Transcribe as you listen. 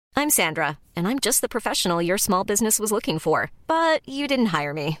I'm Sandra, and I'm just the professional your small business was looking for. But you didn't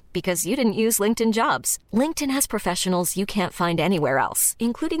hire me because you didn't use LinkedIn Jobs. LinkedIn has professionals you can't find anywhere else,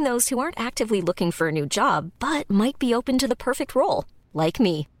 including those who aren't actively looking for a new job, but might be open to the perfect role, like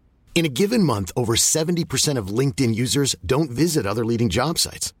me. In a given month, over 70% of LinkedIn users don't visit other leading job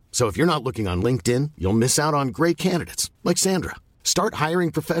sites. So if you're not looking on LinkedIn, you'll miss out on great candidates like Sandra. Start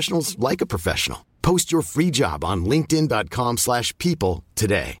hiring professionals like a professional. Post your free job on linkedin.com/people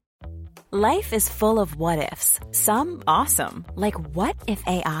today. Life is full of what-ifs. Some awesome, like what if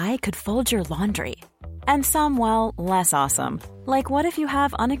AI could fold your laundry? And some, well, less awesome, like what if you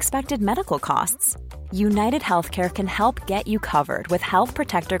have unexpected medical costs? United Healthcare can help get you covered with Health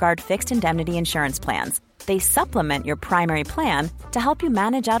Protector Guard fixed indemnity insurance plans. They supplement your primary plan to help you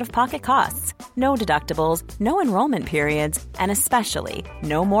manage out-of-pocket costs. No deductibles, no enrollment periods, and especially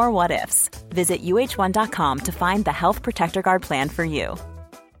no more what-ifs. Visit UH1.com to find the Health Protector Guard plan for you.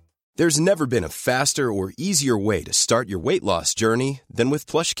 There's never been a faster or easier way to start your weight loss journey than with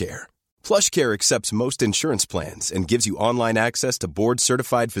PlushCare. PlushCare accepts most insurance plans and gives you online access to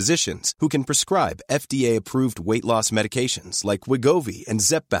board-certified physicians who can prescribe FDA-approved weight loss medications like Wegovy and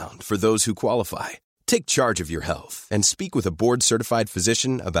Zepbound for those who qualify. Take charge of your health and speak with a board-certified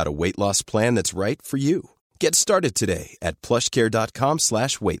physician about a weight loss plan that's right for you. Get started today at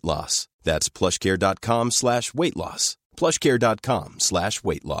plushcare.com/weight loss. That's plushcare.com/weight loss.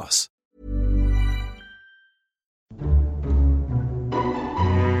 plushcare.com/weight loss.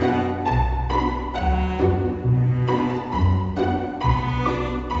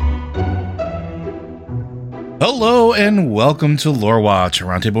 Hello and welcome to Lore Watch, a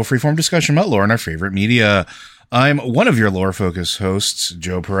roundtable freeform discussion about lore and our favorite media. I'm one of your lore-focused hosts,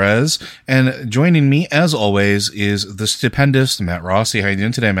 Joe Perez, and joining me, as always, is the stupendous Matt Rossi. How you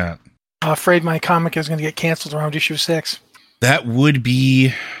doing today, Matt? I'm afraid my comic is going to get canceled around issue 6. That would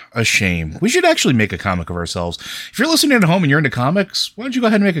be a shame. We should actually make a comic of ourselves. If you're listening at home and you're into comics, why don't you go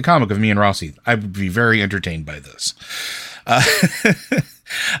ahead and make a comic of me and Rossi? I would be very entertained by this.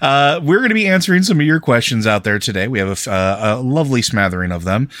 We're going to be answering some of your questions out there today. We have a lovely smattering of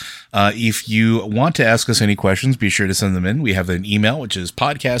them. If you want to ask us any questions, be sure to send them in. We have an email, which is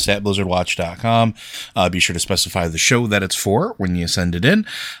podcast@blizzardwatch.com. Be sure to specify the show that it's for when you send it in.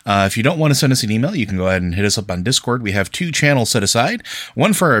 If you don't want to send us an email, you can go ahead and hit us up on Discord. We have 2 channels set aside.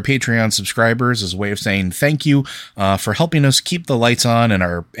 One for our Patreon subscribers as a way of saying thank you for helping us keep the lights on and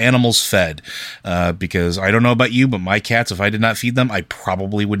our animals fed. Because I don't know about you, but my cats, if I did not feed them, I probably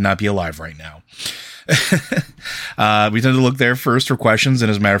would not be alive right now. We tend to look there first for questions,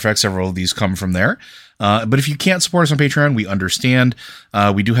 and as a matter of fact, several of these come from there. But if you can't support us on Patreon, we understand.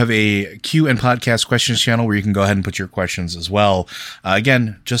 We do have a Q and podcast questions channel where you can go ahead and put your questions as well.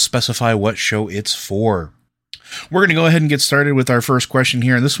 Again, just specify what show it's for. We're going to go ahead and get started with our first question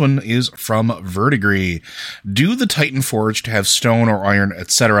here, and this one is from Verdigree. Do the Titan Forged have stone or iron,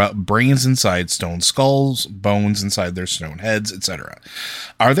 etc., brains inside stone skulls, bones inside their stone heads, etc.?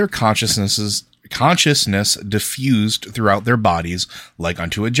 Are their consciousness diffused throughout their bodies like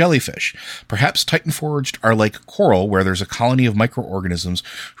unto a jellyfish? Perhaps Titan Forged are like coral, where there's a colony of microorganisms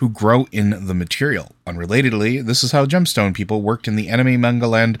who grow in the material. Unrelatedly, this is how gemstone people worked in the anime manga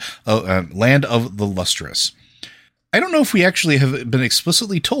land of the Lustrous. I don't know if we actually have been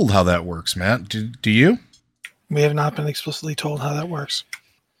explicitly told how that works, Matt. Do you? We have not been explicitly told how that works.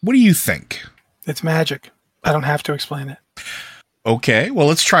 What do you think? It's magic. I don't have to explain it. Okay, well,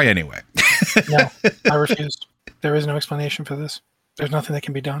 let's try anyway. No, I refuse. There is no explanation for this. There's nothing that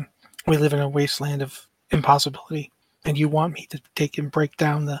can be done. We live in a wasteland of impossibility, and you want me to take and break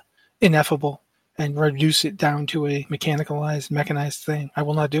down the ineffable and reduce it down to a mechanized thing. I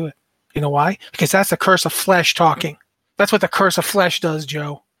will not do it. You know why? Because that's the curse of flesh talking. That's what the curse of flesh does,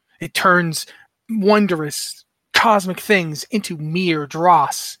 Joe. It turns wondrous cosmic things into mere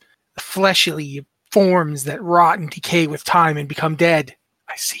dross, fleshly forms that rot and decay with time and become dead.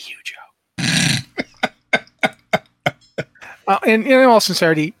 I see you, Joe. And in all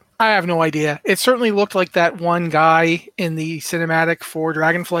sincerity, I have no idea. It certainly looked like that one guy in the cinematic for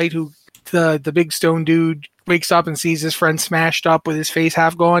Dragonflight who the big stone dude wakes up and sees his friend smashed up with his face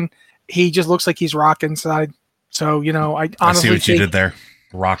half gone. He just looks like he's rocked inside. So, I honestly see what you did there.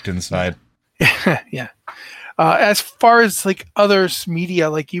 Rocked inside. Yeah. As far as like others media,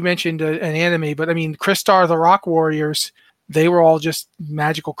 like you mentioned an anime, but I mean, Crystar, the Rock Warriors, they were all just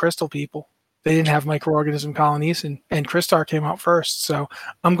magical crystal people. They didn't have microorganism colonies, and Crystar came out first. So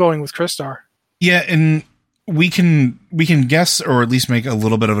I'm going with Crystar. Yeah, and we can guess, or at least make a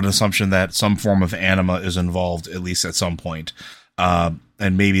little bit of an assumption that some form of anima is involved, at least at some point.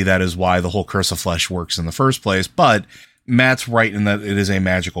 And maybe that is why the whole curse of flesh works in the first place. But Matt's right in that it is a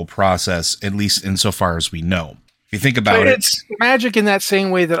magical process, at least insofar as we know. If you think about it, it's magic in that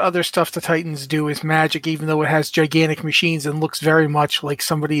same way that other stuff the Titans do is magic, even though it has gigantic machines and looks very much like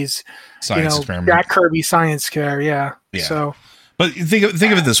somebody's science experiment. Jack Kirby science fair. Yeah. So, but think of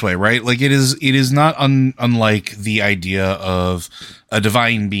it this way, right? Like it is not unlike the idea of a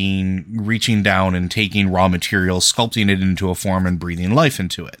divine being reaching down and taking raw material, sculpting it into a form, and breathing life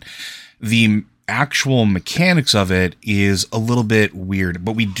into it. The actual mechanics of it is a little bit weird,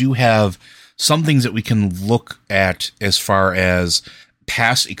 but we do have some things that we can look at as far as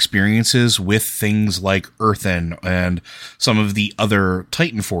past experiences with things like Earthen and some of the other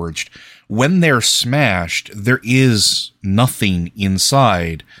Titan Forged. When they're smashed, there is nothing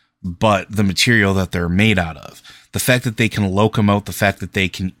inside but the material that they're made out of. The fact that they can locomote, the fact that they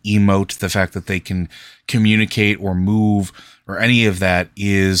can emote, the fact that they can communicate or move or any of that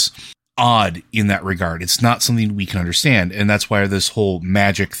is odd in that regard. It's not something we can understand, and that's why this whole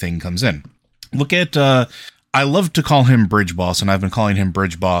magic thing comes in. Look at, I love to call him Bridge Boss, and I've been calling him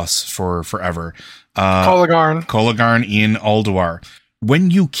Bridge Boss for forever. Kolagarn in Ulduar.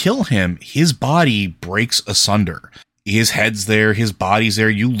 When you kill him, his body breaks asunder. His head's there, his body's there.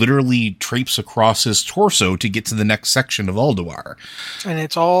 You literally traipse across his torso to get to the next section of Ulduar. And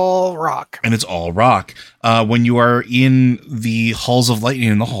it's all rock. When you are in the Halls of Lightning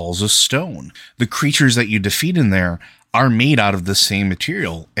and the Halls of Stone, the creatures that you defeat in there are made out of the same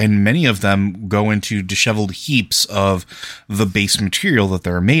material, and many of them go into disheveled heaps of the base material that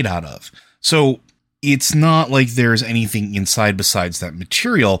they're made out of. So it's not like there's anything inside besides that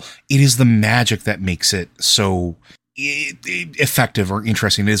material. It is the magic that makes it so effective or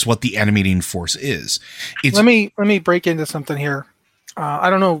interesting. It is what the animating force is. Let me break into something here. I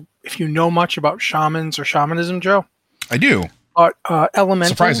don't know if you know much about shamans or shamanism, Joe. I do. Elementals.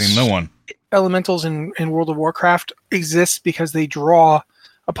 Surprising, no one. Elementals in World of Warcraft exist because they draw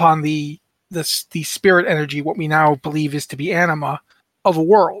upon the spirit energy, what we now believe is to be anima, of a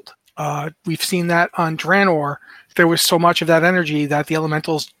world. We've seen that on Draenor. There was so much of that energy that the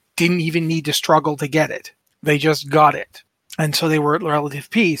elementals didn't even need to struggle to get it. They just got it. And so they were at relative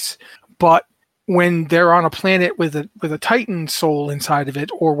peace. But when they're on a planet with a Titan soul inside of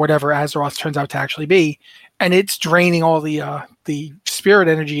it, or whatever Azeroth turns out to actually be, and it's draining all the spirit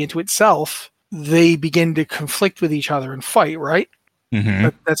energy into itself, they begin to conflict with each other and fight, right? Mm-hmm.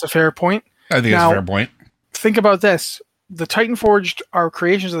 That's a fair point. I think that's a fair point. Think about this. The Titan Forged are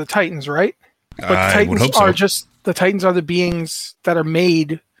creations of the Titans, right? But the Titans would hope so. The Titans are the beings that are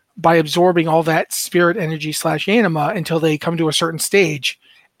made by absorbing all that spirit energy / anima until they come to a certain stage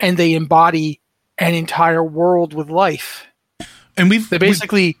and they embody an entire world with life. And they're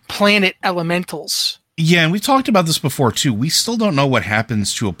basically planet elementals. Yeah, and we've talked about this before too. We still don't know what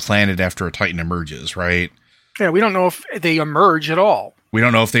happens to a planet after a Titan emerges, right? Yeah, we don't know if they emerge at all. We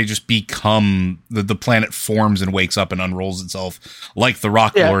don't know if they just become the planet forms and wakes up and unrolls itself like the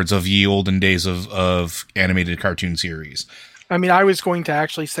Rock Lords of ye olden days of animated cartoon series. I mean, I was going to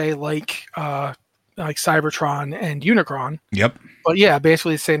actually say like Cybertron and Unicron. Yep. But yeah,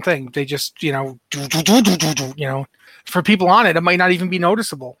 basically the same thing. They just, for people on it, it might not even be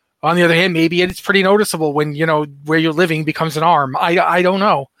noticeable. On the other hand, maybe it's pretty noticeable when, where you're living becomes an arm. I don't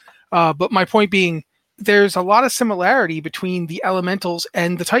know. But my point being, there's a lot of similarity between the elementals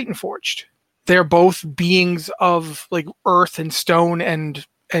and the Titan Forged. They're both beings of like earth and stone and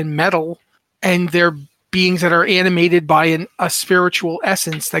metal, and they're beings that are animated by a spiritual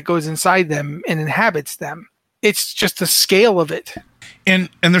essence that goes inside them and inhabits them. It's just the scale of it. And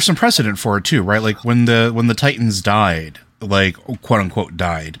there's some precedent for it too, right? Like when the Titans died, like quote unquote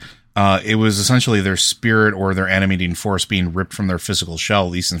died, it was essentially their spirit or their animating force being ripped from their physical shell,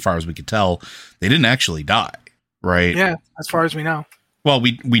 at least as far as we could tell. They didn't actually die, right? Yeah, as far as we know. Well,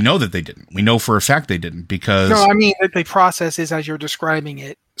 we know that they didn't. We know for a fact they didn't because... No, I mean, the process is as you're describing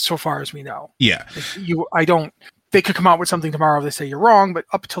it, so far as we know. Yeah. They could come out with something tomorrow they say you're wrong, but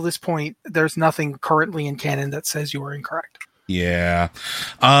up till this point, there's nothing currently in canon that says you are incorrect. Yeah.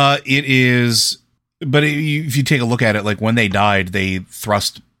 It is... But if you take a look at it, like when they died, they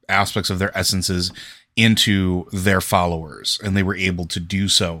thrust aspects of their essences into their followers, and they were able to do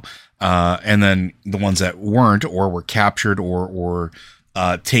so. And then the ones that weren't or were captured or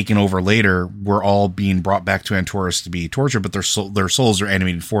taken over later were all being brought back to Antorus to be tortured, but their souls, their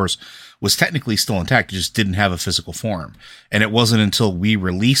animated force was technically still intact. It just didn't have a physical form. And it wasn't until we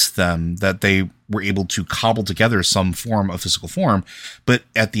released them that they were able to cobble together some form of physical form. But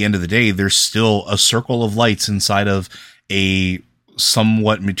at the end of the day, there's still a circle of lights inside of a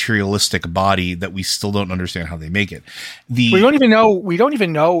somewhat materialistic body that we still don't understand how they make it. We don't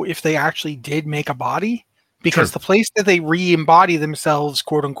even know if they actually did make a body, because True. the place that they re-embody themselves,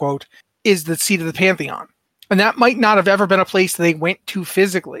 quote unquote, is the seat of the Pantheon. And that might not have ever been a place they went to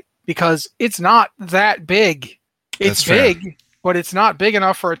physically, because it's not that big. It's big, but it's not big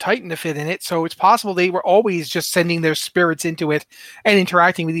enough for a Titan to fit in it. So it's possible they were always just sending their spirits into it and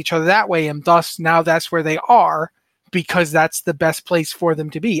interacting with each other that way. And thus now that's where they are, because that's the best place for them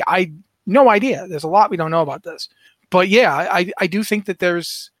to be. No idea. There's a lot we don't know about this. But yeah, I do think that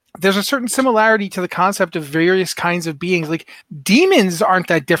there's a certain similarity to the concept of various kinds of beings. Like demons aren't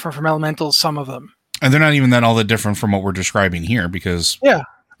that different from elementals, some of them. And they're not even that all that different from what we're describing here, because yeah.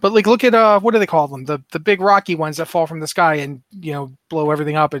 But like, look at what do they call them? The big rocky ones that fall from the sky and blow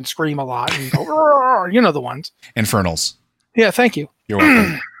everything up and scream a lot and go, the ones. Infernals. Yeah, thank you. You're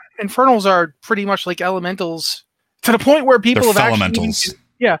welcome. Infernals are pretty much like elementals to the point where people have actually.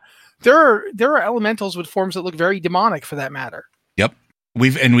 Yeah, there are elementals with forms that look very demonic, for that matter. Yep,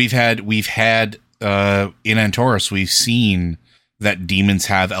 we've had in Antorus, we've seen that demons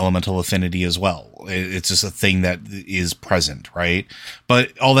have elemental affinity as well. It's just a thing that is present, right?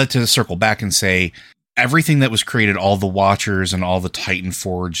 But all that to circle back and say, everything that was created, all the Watchers and all the Titan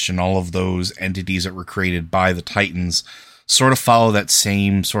Forged and all of those entities that were created by the Titans sort of follow that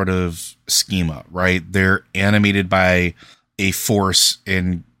same sort of schema, right? They're animated by a force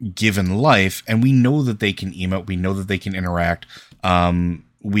and given life, and we know that they can emote, we know that they can interact.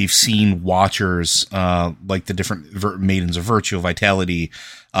 We've seen Watchers, like the different Maidens of Virtue, Vitality,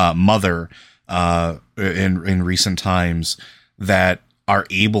 Mother, in recent times, that are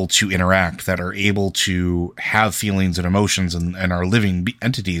able to interact, that are able to have feelings and emotions and are living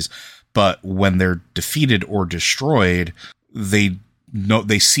entities. But when they're defeated or destroyed, they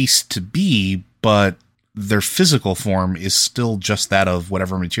cease to be, but their physical form is still just that of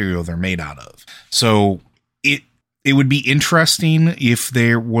whatever material they're made out of. So it would be interesting if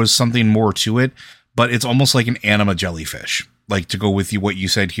there was something more to it, but it's almost like an anima jellyfish. Like, to go with what you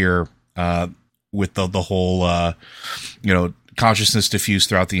said here, with the whole, consciousness diffused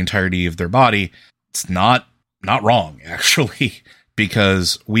throughout the entirety of their body. It's not wrong, actually,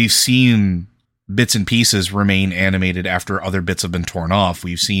 because we've seen bits and pieces remain animated after other bits have been torn off.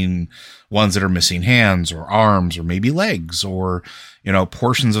 We've seen ones that are missing hands or arms or maybe legs or,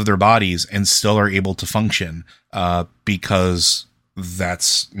 portions of their bodies and still are able to function, because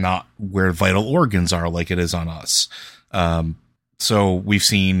that's not where vital organs are like it is on us. So we've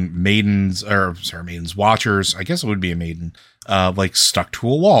seen maidens, Watchers, I guess it would be a maiden, like stuck to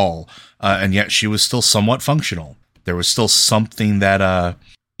a wall, and yet she was still somewhat functional. There was still something that,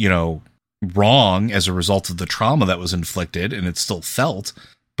 wrong as a result of the trauma that was inflicted, and it still felt,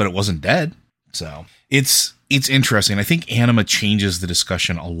 but it wasn't dead. So it's interesting. I think anima changes the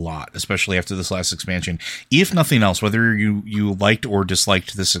discussion a lot, especially after this last expansion. If nothing else, whether you liked or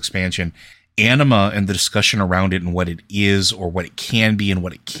disliked this expansion, anima and the discussion around it and what it is or what it can be and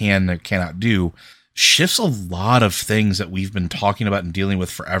what it can or cannot do shifts a lot of things that we've been talking about and dealing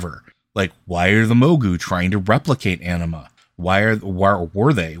with forever. Like, why are the Mogu trying to replicate anima? Why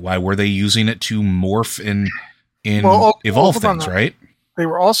were they using it to morph and evolve things, right? They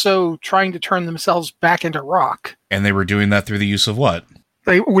were also trying to turn themselves back into rock. And they were doing that through the use of what?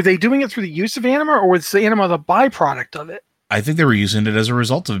 Were they doing it through the use of anima, or was the anima the byproduct of it? I think they were using it as a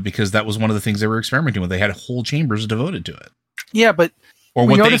result of it, because that was one of the things they were experimenting with. They had whole chambers devoted to it. Yeah, but... Or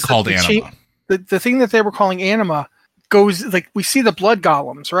what they called anima. The thing that they were calling anima goes... Like, we see the blood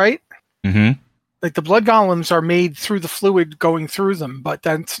golems, right? Mm-hmm. Like, the blood golems are made through the fluid going through them, but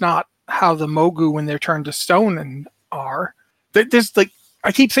that's not how the Mogu, when they're turned to stone, are. There's, like...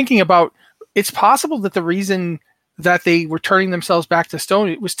 I keep thinking about... It's possible that the reason that they were turning themselves back to stone,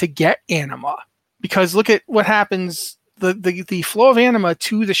 it was to get anima. Because look at what happens... The flow of anima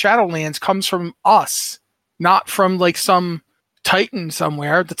to the Shadowlands comes from us, not from like some Titan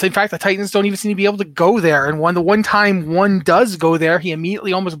somewhere. In fact, the Titans don't even seem to be able to go there. And the one time one does go there, he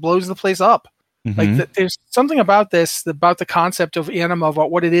immediately almost blows the place up. Mm-hmm. Like there's something about this, about the concept of anima, about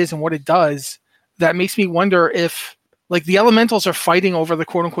what it is and what it does, that makes me wonder if like the elementals are fighting over the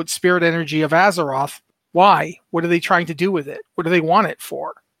quote unquote spirit energy of Azeroth. Why? What are they trying to do with it? What do they want it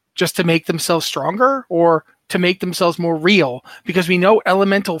for? Just to make themselves stronger, or to make themselves more real? Because we know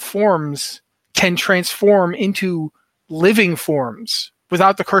elemental forms can transform into living forms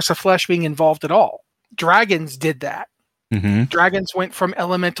without the curse of flesh being involved at all. Dragons did that. Mm-hmm. Dragons went from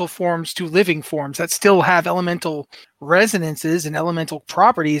elemental forms to living forms that still have elemental resonances and elemental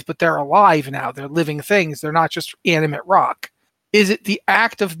properties, but they're alive now. They're living things. They're not just animate rock. Is it the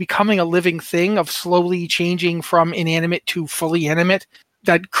act of becoming a living thing, of slowly changing from inanimate to fully animate,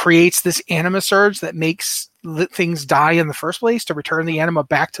 that creates this anima surge that makes things die in the first place to return the anima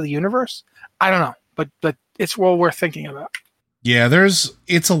back to the universe? I don't know, but it's well worth thinking about. Yeah,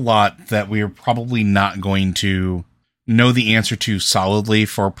 it's a lot that we're probably not going to know the answer to solidly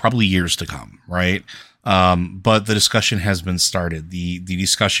for probably years to come, right? But the discussion has been started. The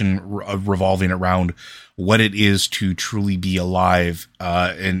discussion revolving around what it is to truly be alive,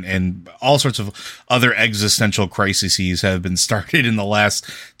 and all sorts of other existential crises have been started in the last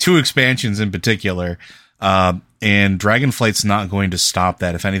 2 expansions in particular. And Dragonflight's not going to stop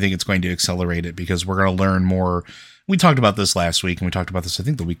that. If anything, it's going to accelerate it, because we're going to learn more. We talked about this last week, and we talked about this, I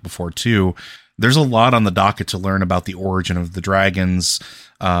think, the week before too. There's a lot on the docket to learn about the origin of the dragons,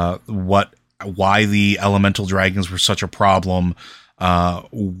 why the elemental dragons were such a problem.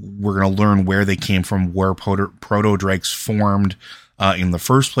 We're going to learn where they came from, where proto-drakes formed in the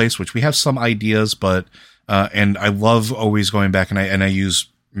first place, which we have some ideas, but and I love always going back, and I use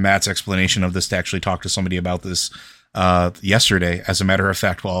Matt's explanation of this to actually talk to somebody about this yesterday, as a matter of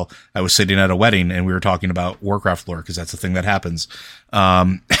fact, while I was sitting at a wedding and we were talking about Warcraft lore, because that's the thing that happens.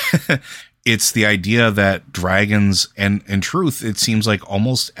 It's the idea that dragons, and in truth, it seems like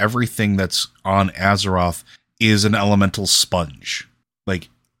almost everything that's on Azeroth is an elemental sponge. Like,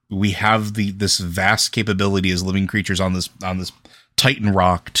 we have this vast capability as living creatures on this Titan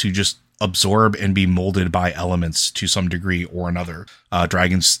rock to just absorb and be molded by elements to some degree or another.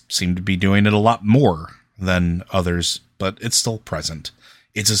 Dragons seem to be doing it a lot more than others, but it's still present.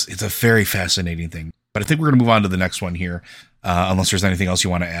 It's a very fascinating thing. But I think we're going to move on to the next one here, unless there's anything else you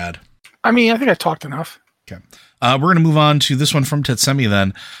want to add. I mean, I think I talked enough. Okay. We're going to move on to this one from Tetsemi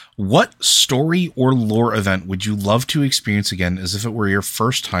then. What story or lore event would you love to experience again as if it were your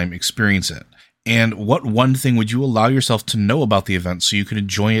first time experience it? And what one thing would you allow yourself to know about the event so you could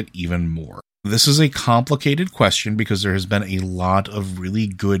enjoy it even more? This is a complicated question because there has been a lot of really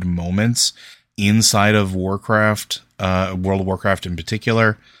good moments inside of Warcraft, World of Warcraft in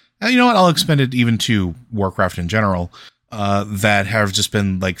particular. You know what? I'll expand it even to Warcraft in general. That have just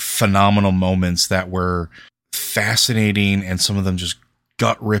been like phenomenal moments that were fascinating, and some of them just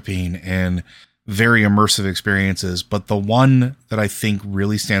gut ripping and very immersive experiences. But the one that I think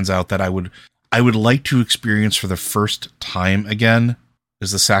really stands out that I would like to experience for the first time again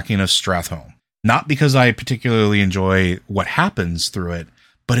is the sacking of Stratholme. Not because I particularly enjoy what happens through it,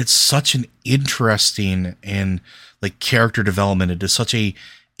 but it's such an interesting and like character development. It is such a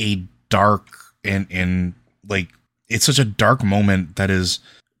dark and like, it's such a dark moment that is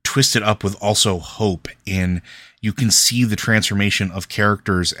twisted up with also hope, and you can see the transformation of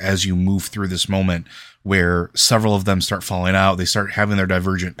characters as you move through this moment, where several of them start falling out. They start having their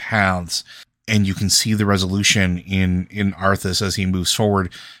divergent paths, and you can see the resolution in Arthas as he moves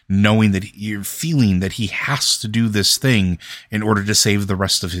forward, knowing that you're feeling that he has to do this thing in order to save the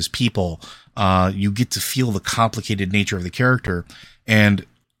rest of his people. You get to feel the complicated nature of the character. And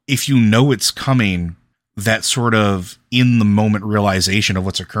if you know it's coming, that sort of in the moment realization of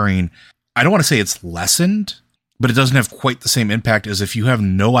what's occurring, I don't want to say it's lessened, but it doesn't have quite the same impact as if you have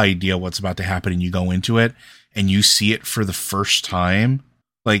no idea what's about to happen and you go into it and you see it for the first time.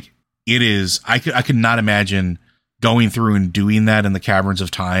 Like, it is, I could not imagine going through and doing that in the Caverns of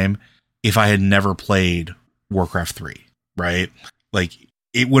Time if I had never played Warcraft 3, right? Like,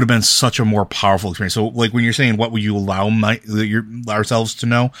 it would have been such a more powerful experience. So like when you're saying, what would you allow ourselves to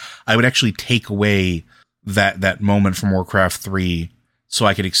know? I would actually take away that moment from Warcraft 3 so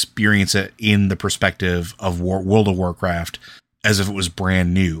I could experience it in the perspective of World of Warcraft as if it was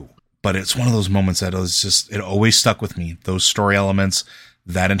brand new. But it's one of those moments that is just, it always stuck with me. Those story elements,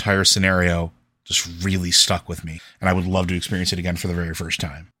 that entire scenario just really stuck with me. And I would love to experience it again for the very first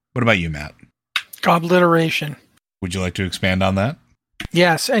time. What about you, Matt? Gobliteration. Would you like to expand on that?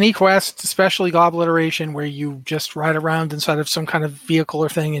 Yes, any quest, especially Gobliteration, where you just ride around inside of some kind of vehicle or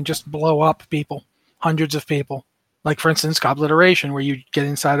thing and just blow up people. Hundreds of people. Like, for instance, Gobliteration, where you get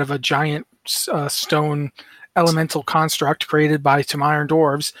inside of a giant stone elemental construct created by some iron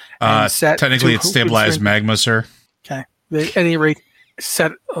dwarves. And set technically, it's stabilized magma, sir. Okay. At any rate,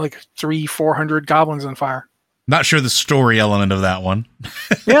 set like 300-400 goblins on fire. Not sure the story element of that one.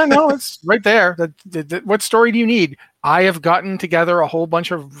 Yeah, no, it's right there. What story do you need? I have gotten together a whole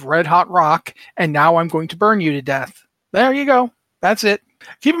bunch of red hot rock, and now I'm going to burn you to death. There you go. That's it.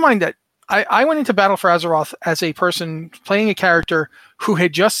 Keep in mind that I went into Battle for Azeroth as a person playing a character who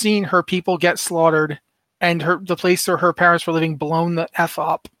had just seen her people get slaughtered and the place where her parents were living blown the F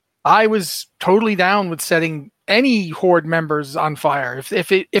up. I was totally down with setting any Horde members on fire.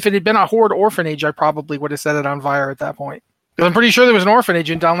 If it had been a Horde orphanage, I probably would have set it on fire at that point. Because I'm pretty sure there was an orphanage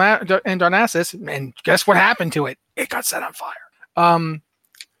in Darnassus, and guess what happened to it? It got set on fire.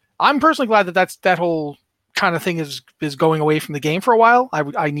 I'm personally glad that that whole kind of thing is going away from the game for a while.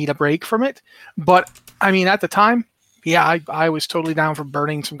 I need a break from it. But I mean, at the time, yeah, I was totally down for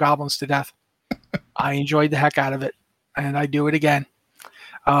burning some goblins to death. I enjoyed the heck out of it, and I'd do it again.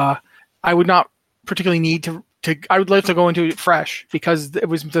 I would not particularly need to. I would love to go into it fresh because it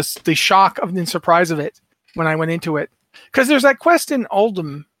was just the shock and surprise of it when I went into it. Because there's that quest in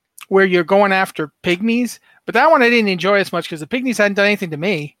Oldham where you're going after pygmies, but that one I didn't enjoy as much because the pygmies hadn't done anything to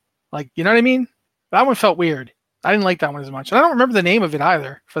me. Like, you know what I mean? That one felt weird. I didn't like that one as much. And I don't remember the name of it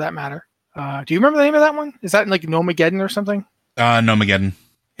either, for that matter. Do you remember the name of that one? Is that like Nomageddon or something? Nomageddon.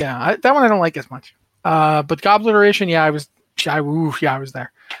 Yeah, that one I don't like as much. But Gobliteration, yeah, I was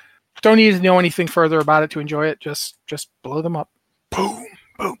there. Don't need to know anything further about it to enjoy it. Just blow them up. Boom,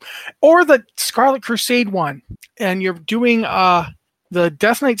 boom. Or the Scarlet Crusade one, and you're doing the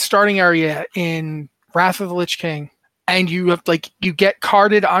Death Knight starting area in Wrath of the Lich King, and you get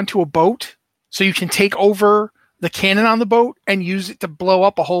carted onto a boat, so you can take over the cannon on the boat and use it to blow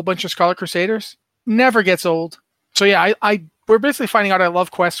up a whole bunch of Scarlet Crusaders. Never gets old. So yeah, we're basically finding out I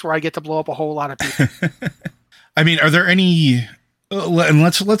love quests where I get to blow up a whole lot of people. I mean, are there any? And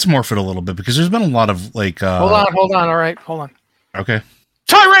let's morph it a little bit because there's been a lot of like. Hold on. All right, hold on. Okay.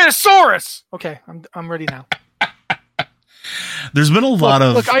 Tyrannosaurus. Okay, I'm ready now. There's been a lot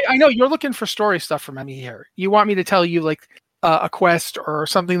of. Look, I know you're looking for story stuff from me here. You want me to tell you like a quest or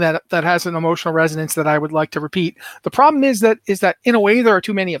something that has an emotional resonance that I would like to repeat. The problem is that in a way there are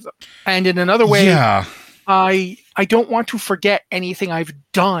too many of them, and in another way, yeah. I don't want to forget anything I've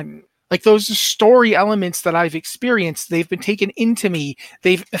done. Like those story elements that I've experienced, they've been taken into me.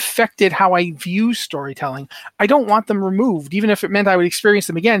 They've affected how I view storytelling. I don't want them removed, even if it meant I would experience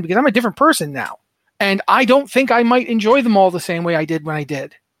them again, because I'm a different person now. And I don't think I might enjoy them all the same way I did when I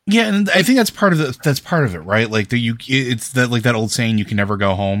did. Yeah, and I think that's part of it, right? Like it's that like that old saying, you can never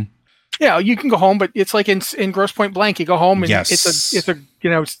go home. Yeah, you can go home, but it's like in Grosse Pointe Blank, you go home and yes. it's a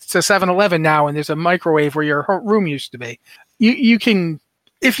 7-Eleven now, and there's a microwave where your room used to be. You can,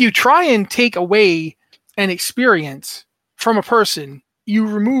 if you try and take away an experience from a person, you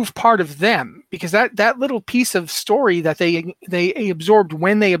remove part of them, because that little piece of story that they absorbed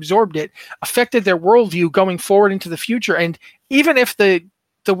when they absorbed it affected their worldview going forward into the future. And even if the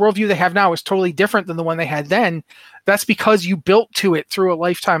worldview they have now is totally different than the one they had then, that's because you built to it through a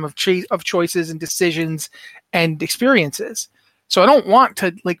lifetime of choices and decisions and experiences. So I don't want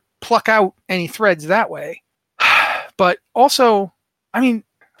to like pluck out any threads that way. But also, I mean,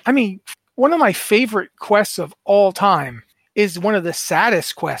 one of my favorite quests of all time is one of the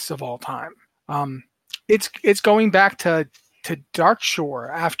saddest quests of all time. It's going back to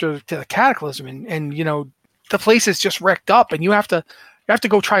Darkshore after the Cataclysm, and the place is just wrecked up, and you have to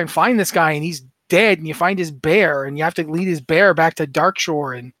go try and find this guy, and he's dead, and you find his bear, and you have to lead his bear back to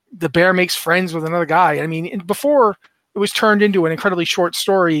Darkshore, and the bear makes friends with another guy. I mean, before it was turned into an incredibly short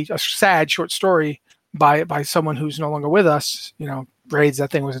story, a sad short story by someone who's no longer with us. Raids,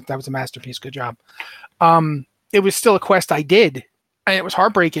 that was a masterpiece. Good job. It was still a quest I did, and it was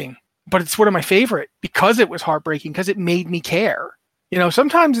heartbreaking, but it's one of my favorite because it was heartbreaking, because it made me care.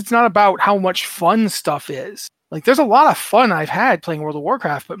 Sometimes it's not about how much fun stuff is. Like, there's a lot of fun I've had playing World of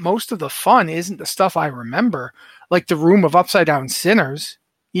Warcraft, but most of the fun isn't the stuff I remember. Like the room of upside down sinners.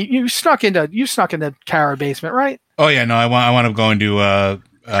 You snuck into Kara basement, right? Oh yeah, no, I want to go into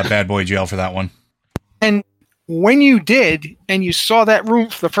bad boy jail for that one. And when you did, and you saw that room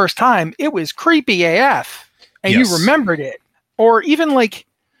for the first time, it was creepy AF, and yes. You remembered it. Or even like,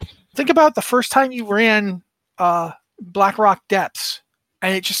 think about the first time you ran Blackrock Depths,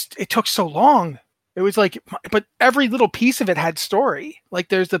 and it took so long. It was like, but every little piece of it had story. Like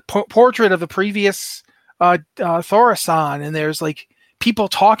there's the portrait of the previous Thorasan, and there's like people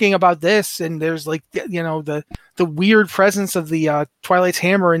talking about this, and there's like the weird presence of the Twilight's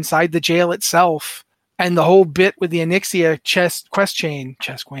Hammer inside the jail itself, and the whole bit with the Onyxia quest chain.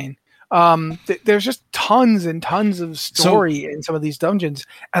 There's just tons and tons of story in some of these dungeons,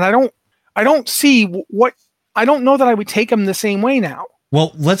 and I don't see what, I don't know that I would take them the same way now.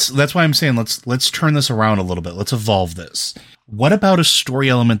 Well, that's why I'm saying let's turn this around a little bit. Let's evolve this. What about a story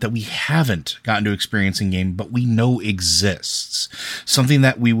element that we haven't gotten to experience in game, but we know exists? Something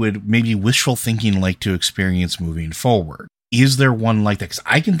that we would maybe wishful thinking like to experience moving forward. Is there one like that? Because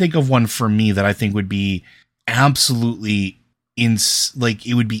I can think of one for me that I think would be absolutely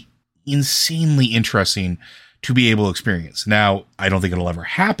it would be insanely interesting to be able to experience. Now, I don't think it'll ever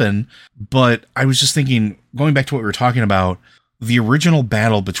happen, but I was just thinking, going back to what we were talking about, the original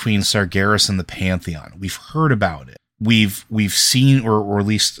battle between Sargeras and the Pantheon. We've heard about it. We've seen, or at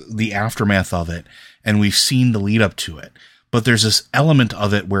least the aftermath of it, and we've seen the lead up to it. but there's this element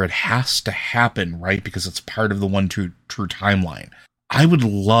of it where it has to happen, right? Because it's part of the one true timeline. I would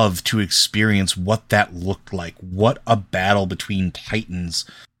love to experience what that looked like, what a battle between Titans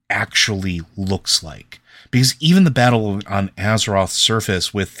actually looks like. Because even the battle on Azeroth's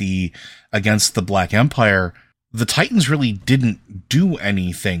surface against the Black Empire, the Titans really didn't do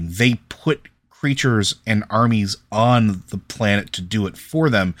anything. They put creatures and armies on the planet to do it for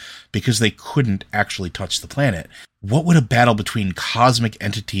them because they couldn't actually touch the planet. What would a battle between cosmic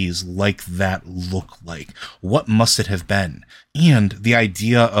entities like that look like? What must it have been? And the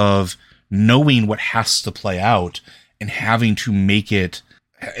idea of knowing what has to play out and having to make it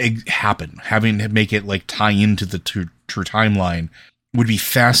happen, having to make it like tie into the true timeline would be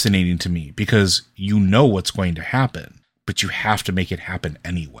fascinating to me, because you know what's going to happen, but you have to make it happen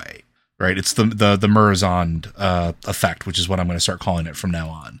anyway, right? It's the Murazond effect, which is what I'm going to start calling it from now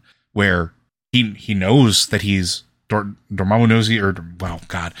on, where he knows that he's Dormammu knows we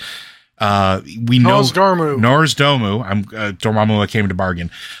know Nor's Domu. Dormammu. I came to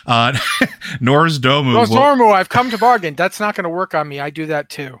bargain. Nor's Domu. I've come to bargain. That's not going to work on me. I do that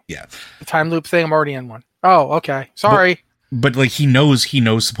too. Yeah, the time loop thing. I'm already in one. Oh, okay. Sorry. But like he knows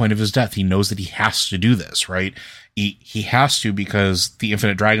the point of his death. He knows that he has to do this, right? He has to, because the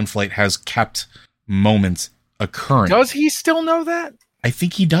Infinite Dragonflight has kept moments occurring. Does he still know that? I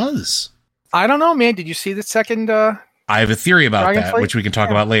think he does. I don't know, man. Did you see the second? I have a theory about that, which we can talk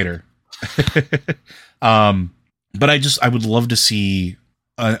about later. But I would love to see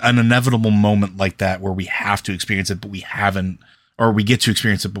an inevitable moment like that where we have to experience it, but we haven't, or we get to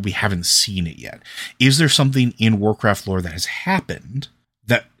experience it, but we haven't seen it yet. Is there something in Warcraft lore that has happened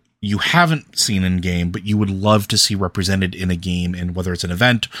that you haven't seen in game, but you would love to see represented in a game, and whether it's an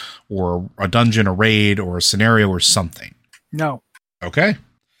event or a dungeon, a raid, or a scenario or something? No. Okay.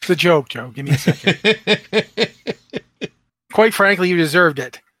 It's a joke, Joe. Give me a second. Quite frankly, you deserved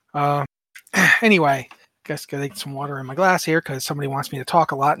it. Anyway, guess gotta get some water in my glass here because somebody wants me to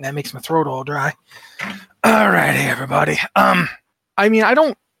talk a lot, and that makes my throat all dry. All right, hey everybody. I mean,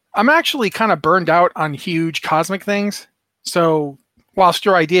 I'm actually kind of burned out on huge cosmic things. So whilst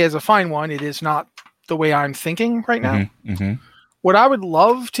your idea is a fine one, it is not the way I'm thinking right now. Mm-hmm, mm-hmm. What I would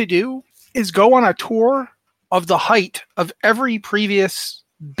love to do is go on a tour of the height of every previous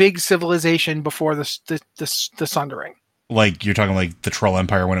big civilization before the Sundering. Like you're talking like the Troll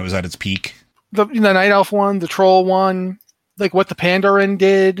Empire when it was at its peak? The Night Elf one, the Troll one, like what the Pandaren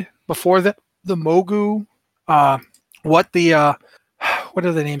did before the Mogu, what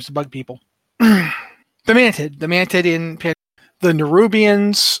are the names of bug people? the Mantid in the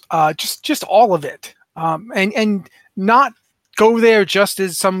Nerubians, just all of it, and not go there just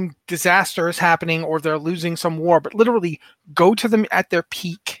as some disaster is happening or they're losing some war, but literally go to them at their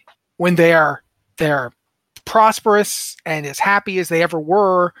peak when they're prosperous and as happy as they ever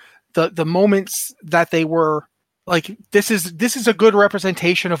were. The moments that they were like, this is a good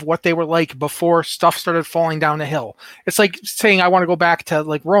representation of what they were like before stuff started falling down the hill. It's like saying I want to go back to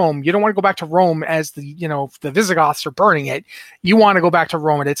like Rome. You don't want to go back to Rome as the Visigoths are burning it. You want to go back to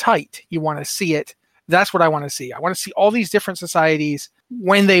Rome at its height. You want to see it. That's what I want to see. I want to see all these different societies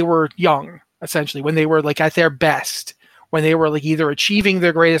when they were young, essentially, when they were like at their best, when they were like either achieving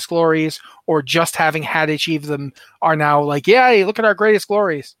their greatest glories or just having had achieved them are now like, yay, look at our greatest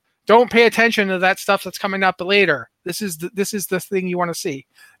glories. Don't pay attention to that stuff that's coming up later. This is the thing you want to see.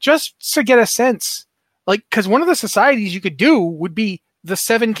 Just to get a sense, like, because one of the societies you could do would be the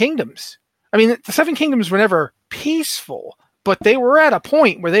Seven Kingdoms. I mean, the Seven Kingdoms were never peaceful, but they were at a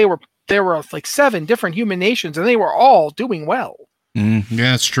point where there were like 7 different human nations, and they were all doing well. Yeah,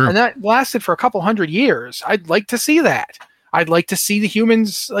 that's true. And that lasted for a couple hundred years. I'd like to see that. I'd like to see the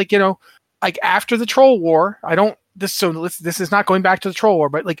humans, like, like after the Troll War. This is not going back to the Troll War,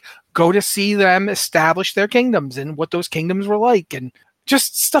 but like go to see them establish their kingdoms and what those kingdoms were like, and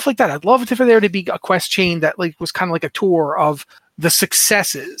just stuff like that. I'd love for there to be a quest chain that like was kind of like a tour of the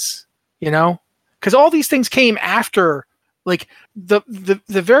successes, because all these things came after. Like the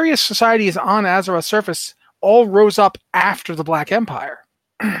various societies on Azeroth's surface all rose up after the Black Empire.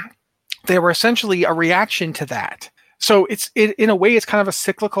 They were essentially a reaction to that. So in a way, it's kind of a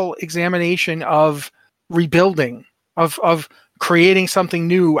cyclical examination of rebuilding, of creating something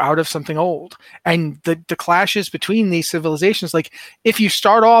new out of something old. And the clashes between these civilizations, like if you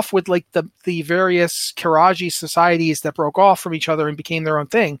start off with like the various Kiraji societies that broke off from each other and became their own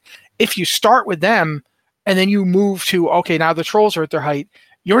thing, if you start with them, and then you move to, okay, now the trolls are at their height,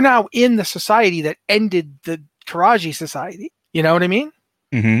 you're now in the society that ended the Kiraji society. You know what I mean?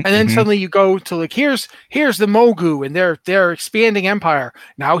 And then suddenly you go to like, here's the Mogu and their expanding empire.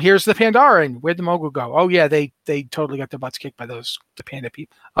 Now here's the Pandaren. Where'd the Mogu go? Oh yeah, they totally got their butts kicked by the Panda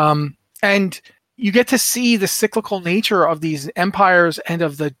people. And you get to see the cyclical nature of these empires and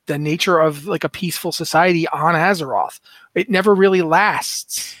of the nature of like a peaceful society on Azeroth. It never really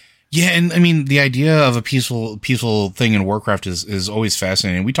lasts. Yeah, and I mean the idea of a peaceful thing in Warcraft is always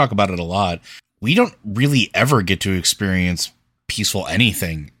fascinating. We talk about it a lot. We don't really ever get to experience peaceful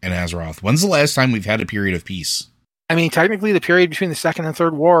anything in Azeroth. When's the last time we've had a period of peace? I mean, technically the period between the second and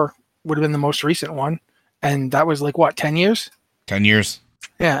third war would have been the most recent one. And that was like, what, 10 years? 10 years.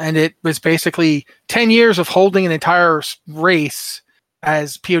 Yeah, and it was basically 10 years of holding an entire race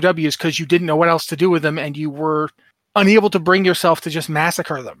as POWs because you didn't know what else to do with them and you were unable to bring yourself to just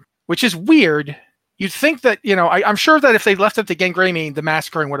massacre them, which is weird. You'd think that, I'm sure that if they left it to Gengremi, the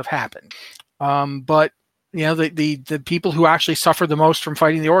massacring would have happened. But the people who actually suffered the most from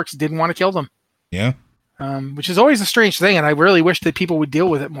fighting the orcs didn't want to kill them. Yeah. Which is always a strange thing, and I really wish that people would deal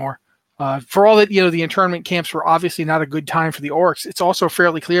with it more. For all that, the internment camps were obviously not a good time for the orcs, it's also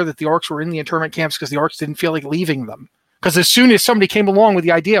fairly clear that the orcs were in the internment camps because the orcs didn't feel like leaving them. Because as soon as somebody came along with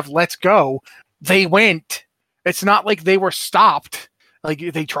the idea of let's go, they went. It's not like they were stopped. Like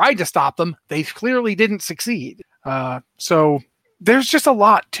they tried to stop them. They clearly didn't succeed. So there's just a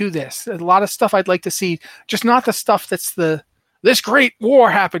lot to this. A lot of stuff I'd like to see. Just not the stuff that's this great war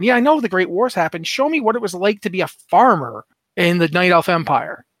happened. Yeah, I know the great wars happened. Show me what it was like to be a farmer in the Night Elf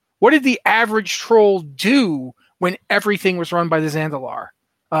Empire. What did the average troll do when everything was run by the Zandalar?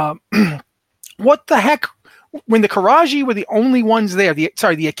 What the heck? When the Karaji were the only ones there, the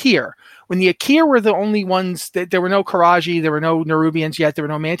Akir. When the Akir were the only ones, that there were no Karaji, there were no Nerubians yet, there were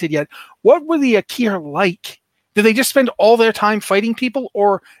no Mantid yet. What were the Akir like? Did they just spend all their time fighting people,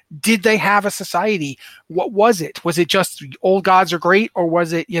 or did they have a society? What was it? Was it just old gods are great, or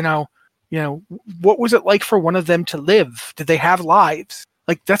was it, what was it like for one of them to live? Did they have lives?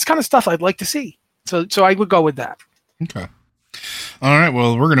 Like, that's kind of stuff I'd like to see. So I would go with that. Okay. All right.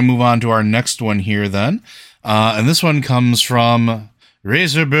 Well, we're going to move on to our next one here then. And this one comes from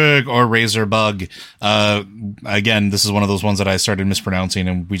Razorberg or Razorbug. Again, this is one of those ones that I started mispronouncing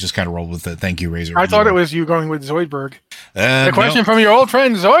and we just kind of rolled with it. Thank you, Razor. I thought it was you going with Zoidberg. The question from your old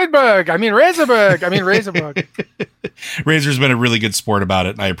friend Zoidberg. I mean Razorberg. I mean Razorbug. Razor's been a really good sport about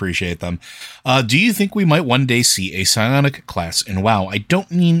it, and I appreciate them. Do you think we might one day see a Psionic class in WoW? I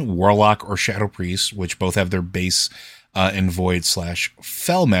don't mean Warlock or Shadow Priest, which both have their base in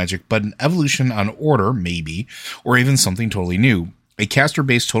Void/Fel magic, but an evolution on Order, maybe, or even something totally new. A caster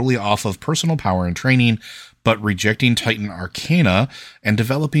based totally off of personal power and training, but rejecting Titan Arcana and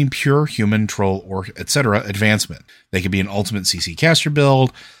developing pure human, troll, or etc. advancement. They could be an ultimate CC caster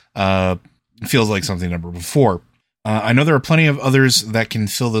build. Feels like something number before. I know there are plenty of others that can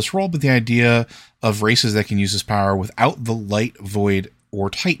fill this role, but the idea of races that can use this power without the Light, Void, or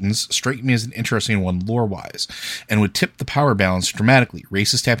Titans strike me as an interesting one lore-wise, and would tip the power balance dramatically.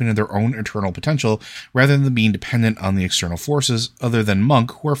 Races tapping into their own internal potential, rather than being dependent on the external forces, other than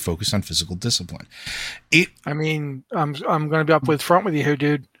Monk, who are focused on physical discipline. I'm going to be up with front with you here,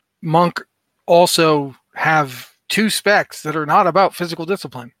 dude. Monk also have two specs that are not about physical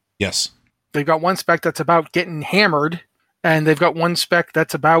discipline. Yes. They've got one spec that's about getting hammered, and they've got one spec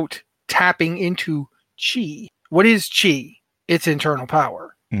that's about tapping into chi. What is chi? It's internal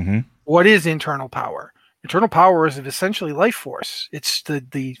power. Mm-hmm. What is internal power? Internal power is essentially life force. It's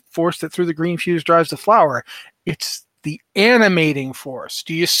the force that through the green fuse drives the flower. It's the animating force.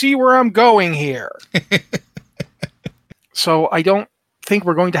 Do you see where I'm going here? So I don't think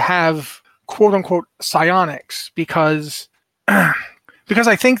we're going to have quote unquote psionics because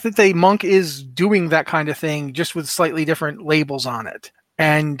I think that the Monk is doing that kind of thing just with slightly different labels on it.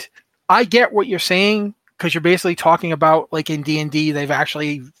 And I get what you're saying, because you're basically talking about, like in D&D, they've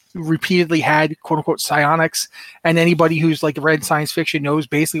actually repeatedly had quote unquote psionics, and anybody who's like read science fiction knows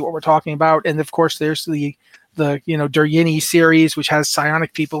basically what we're talking about. And of course there's the Duryini series, which has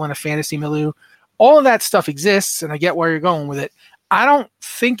psionic people in a fantasy milieu. All of that stuff exists, and I get where you're going with it. I don't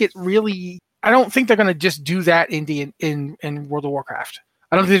think they're going to just do that in World of Warcraft.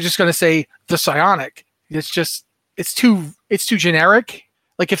 I don't think they're just going to say the psionic. It's too generic.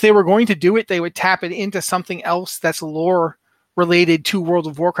 Like, if they were going to do it, they would tap it into something else that's lore related to World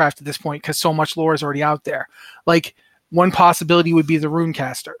of Warcraft at this point, because so much lore is already out there. Like, one possibility would be the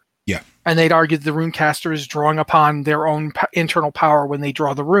Runecaster. Yeah. And they'd argue that the Runecaster is drawing upon their own internal power when they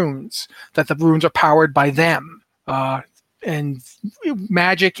draw the runes, that the runes are powered by them. And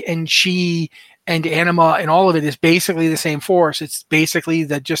magic and chi and anima and all of it is basically the same force. It's basically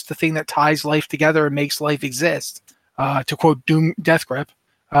just the thing that ties life together and makes life exist. To quote Death Grip.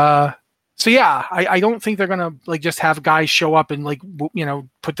 So yeah, I don't think they're gonna like just have guys show up and like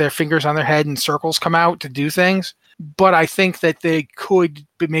put their fingers on their head and circles come out to do things. But I think that they could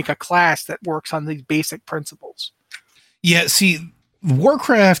make a class that works on these basic principles. Yeah, see,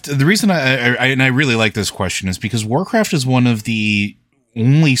 Warcraft. The reason I really like this question is because Warcraft is one of the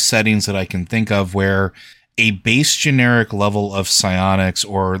only settings that I can think of where a base generic level of psionics,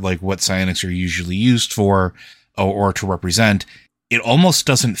 or like what psionics are usually used for or to represent, it almost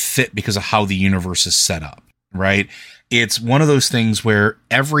doesn't fit because of how the universe is set up, right? It's one of those things where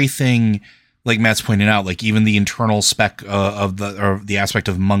everything, like Matt's pointing out, like even the internal spec of the aspect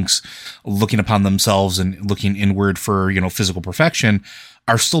of monks looking upon themselves and looking inward for, physical perfection,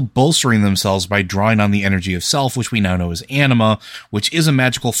 are still bolstering themselves by drawing on the energy of self, which we now know as anima, which is a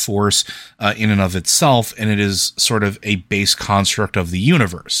magical force in and of itself, and it is sort of a base construct of the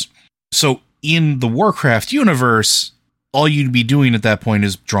universe. So in the Warcraft universe, all you'd be doing at that point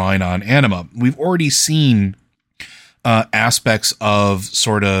is drawing on anima. We've already seen aspects of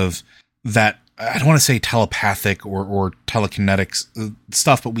sort of that, I don't want to say telepathic or telekinetic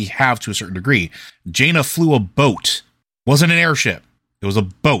stuff, but we have to a certain degree. Jaina flew a boat. Wasn't an airship. It was a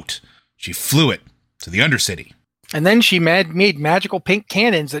boat. She flew it to the Undercity. And then she made magical pink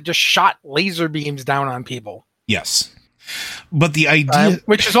cannons that just shot laser beams down on people. Yes. But the idea...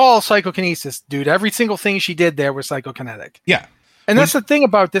 which is all psychokinesis, dude. Every single thing she did there was psychokinetic. Yeah. And that's the thing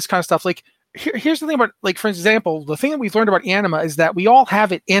about this kind of stuff. Like, here's the thing about, like, for example, the thing that we've learned about anima is that we all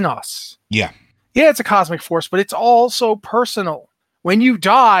have it in us. Yeah. Yeah, it's a cosmic force, but it's also personal. When you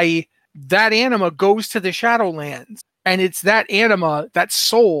die, that anima goes to the Shadowlands. And it's that anima, that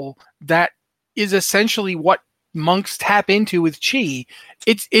soul, that is essentially what monks tap into with chi.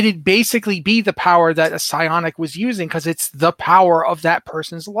 It'd basically be the power that a psionic was using because it's the power of that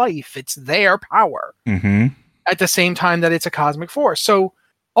person's life. It's their power. Mm-hmm. At the same time that it's a cosmic force. So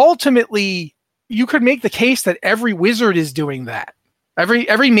ultimately, you could make the case that every wizard is doing that.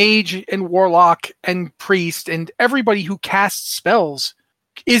 Every mage and warlock and priest and everybody who casts spells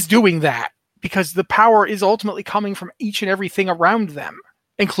is doing that. Because the power is ultimately coming from each and everything around them,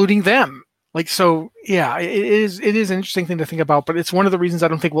 including them. Like, so, yeah, it is an interesting thing to think about, but it's one of the reasons I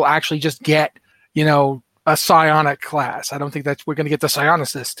don't think we'll actually just get, a psionic class. I don't think we're going to get the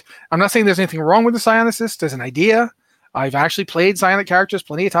psionicist. I'm not saying there's anything wrong with the psionicist as an idea. I've actually played psionic characters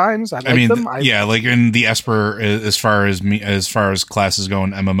plenty of times. I like them. Yeah, like in the Esper, as far as classes go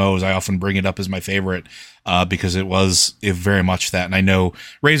in MMOs, I often bring it up as my favorite because it very much that. And I know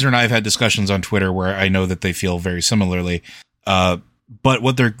Razor and I have had discussions on Twitter where I know that they feel very similarly. But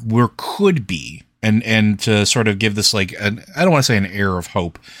what there could be, and to sort of give this like, I don't want to say an air of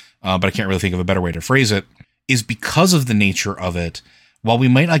hope, but I can't really think of a better way to phrase it, is because of the nature of it. While we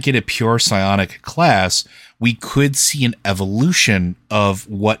might not get a pure psionic class, we could see an evolution of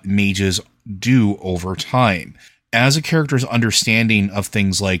what mages do over time. As a character's understanding of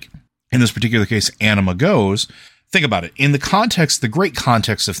things like, in this particular case, anima goes, think about it. In the great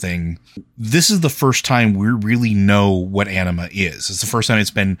context of thing, this is the first time we really know what anima is. It's the first time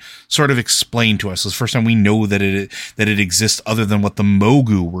it's been sort of explained to us. It's the first time we know that it exists other than what the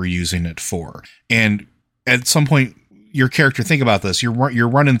Mogu were using it for. And at some point, your character, think about this. You're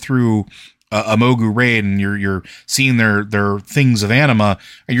running through a Mogu raid and you're seeing their things of anima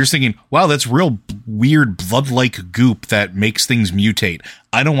and you're thinking, wow, that's real weird blood-like goop that makes things mutate.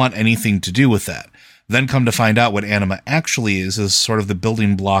 I don't want anything to do with that. Then come to find out what anima actually is sort of the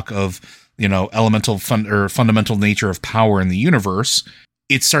building block of, elemental fundamental nature of power in the universe.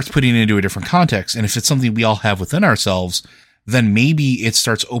 It starts putting it into a different context. And if it's something we all have within ourselves, then maybe it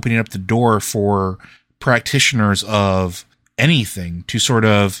starts opening up the door for practitioners of anything to sort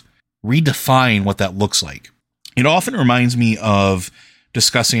of redefine what that looks like. It often reminds me of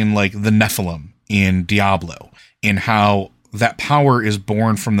discussing like the Nephilim in Diablo and how that power is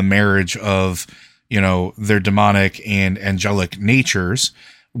born from the marriage of, their demonic and angelic natures,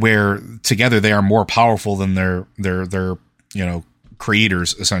 where together they are more powerful than their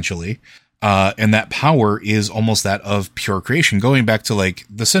creators essentially. And that power is almost that of pure creation, going back to like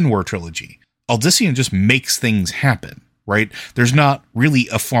the Sin War trilogy. Aldyssian just makes things happen, right? There's not really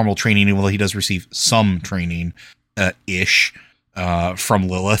a formal training, even though he does receive some training, from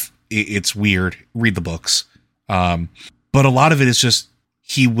Lilith. It's weird. Read the books. But a lot of it is just,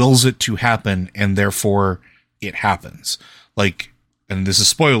 he wills it to happen, and therefore it happens. Like, and this is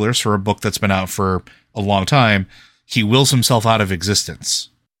spoilers for a book that's been out for a long time, he wills himself out of existence.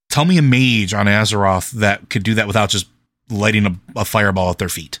 Tell me a mage on Azeroth that could do that without just lighting a fireball at their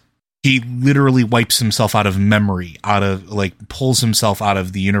feet. He literally wipes himself out of memory, pulls himself out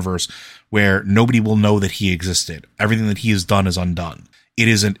of the universe where nobody will know that he existed. Everything that he has done is undone. it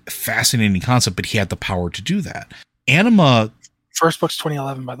is a fascinating concept, but he had the power to do that. Anima, first book's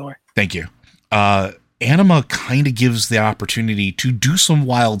 2011, by the way. Thank you. Anima kind of gives the opportunity to do some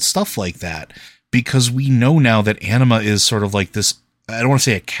wild stuff like that, because we know now that Anima is sort of like this, I don't want to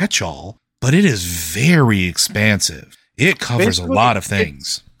say a catch-all, but it is very expansive. It covers a lot of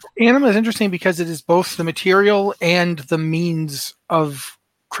things. Anima is interesting because it is both the material and the means of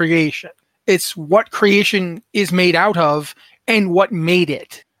creation. It's what creation is made out of and what made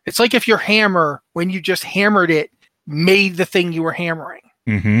it. It's like if your hammer, when you just hammered it, made the thing you were hammering.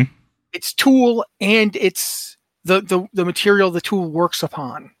 Mm-hmm. It's tool and it's the material the tool works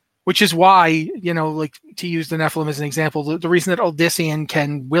upon, which is why, like to use the Nephilim as an example, the reason that Odyssean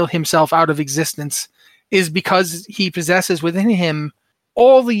can will himself out of existence is because he possesses within him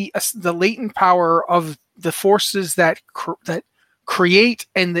all the latent power of the forces that create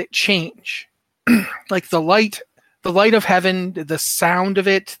and that change, like the light of heaven, the sound of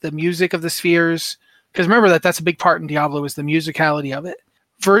it, the music of the spheres. Because remember that's a big part in Diablo is the musicality of it,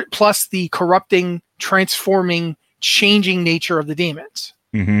 plus the corrupting, transforming, changing nature of the demons.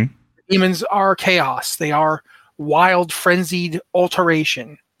 Mm-hmm. Demons are chaos. They are wild, frenzied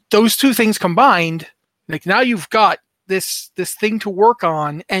alteration. Those two things combined, like now you've got this thing to work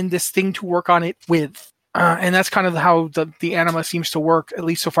on and this thing to work on it with. And that's kind of how the Anima seems to work, at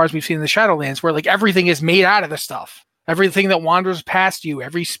least so far as we've seen in the Shadowlands, where like everything is made out of the stuff. Everything that wanders past you,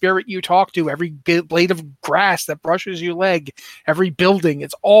 every spirit you talk to, every blade of grass that brushes your leg, every building,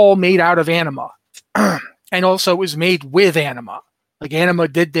 it's all made out of Anima. And also it was made with Anima. Like Anima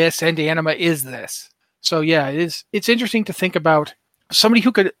did this and Anima is this. So yeah, it's interesting to think about somebody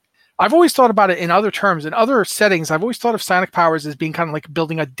who could. I've always thought about it in other terms. In other settings, I've always thought of psionic powers as being kind of like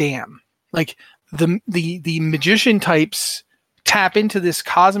building a dam. Like the magician types tap into this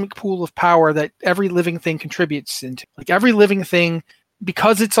cosmic pool of power that every living thing contributes into. Like every living thing,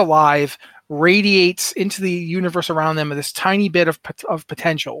 because it's alive, radiates into the universe around them with this tiny bit of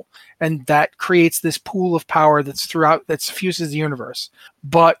potential, and that creates this pool of power that suffuses the universe.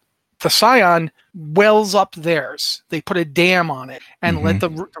 But the Psion wells up theirs. They put a dam on it and let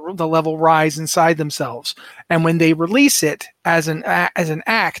the level rise inside themselves. And when they release it as an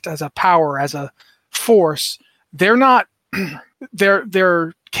act, as a power, as a force, they're not.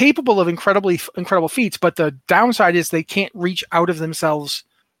 They're capable of incredible feats, but the downside is they can't reach out of themselves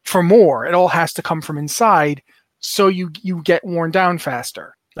for more. It all has to come from inside, so you get worn down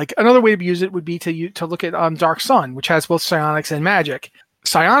faster. Like another way to use it would be to look at Dark Sun, which has both psionics and magic.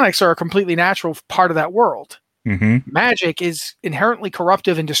 Psionics are a completely natural part of that world. Mm-hmm. Magic is inherently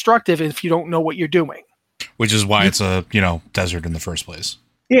corruptive and destructive if you don't know what you're doing. Which is why it's a desert in the first place.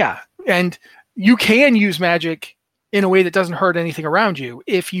 Yeah, and you can use magic in a way that doesn't hurt anything around you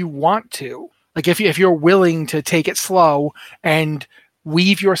if you want to. Like if you're willing to take it slow and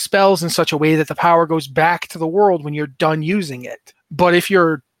weave your spells in such a way that the power goes back to the world when you're done using it. But if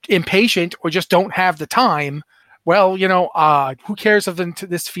you're impatient or just don't have the time, well, who cares if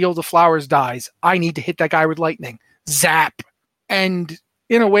this field of flowers dies? I need to hit that guy with lightning. Zap. And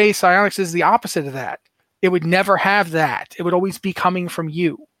in a way, psionics is the opposite of that. It would never have that. It would always be coming from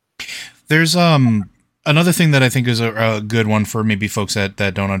you. There's another thing that I think is a good one for maybe folks that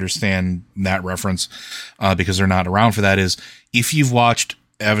don't understand that reference because they're not around for that is if you've watched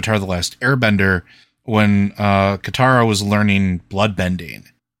Avatar: The Last Airbender, when Katara was learning bloodbending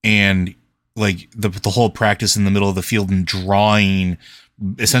and like the whole practice in the middle of the field and drawing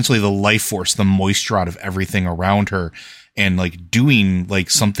essentially the life force, the moisture out of everything around her and like doing like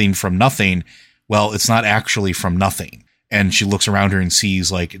something from nothing. Well, it's not actually from nothing. And she looks around her and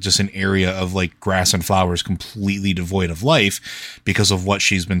sees like just an area of like grass and flowers completely devoid of life because of what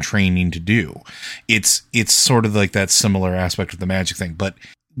she's been training to do. It's sort of like that similar aspect of the magic thing, but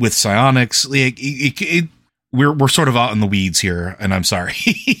with psionics, like we're sort of out in the weeds here, and I'm sorry.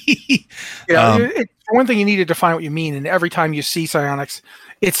 For one thing, you need to define what you mean, and every time you see psionics,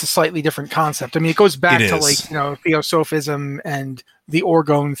 it's a slightly different concept. I mean, it goes back to like Theosophism and the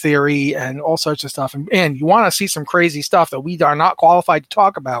orgone theory and all sorts of stuff. And you want to see some crazy stuff that we are not qualified to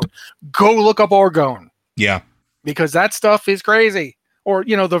talk about, go look up orgone. Yeah. Because that stuff is crazy. Or,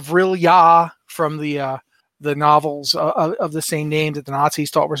 the Vril Ya from the novels of the same name that the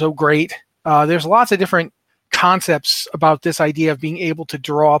Nazis thought were so great. There's lots of different concepts about this idea of being able to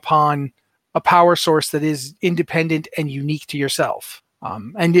draw upon a power source that is independent and unique to yourself.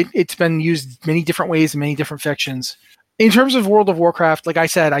 And it's been used many different ways in many different fictions. In terms of World of Warcraft, like I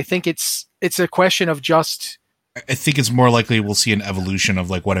said, I think it's a question of just. I think it's more likely we'll see an evolution of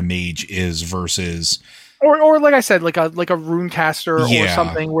like what a mage is versus, or like I said, like a rune caster or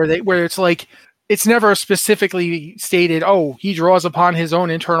something where it's like it's never specifically stated, oh, he draws upon his own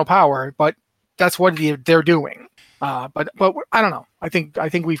internal power, but that's what they're doing. But I don't know. I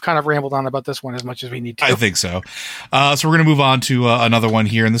think we've kind of rambled on about this one as much as we need to. I think so. So we're going to move on to another one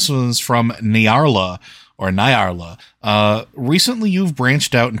here, and this one's from Nyarla. Recently you've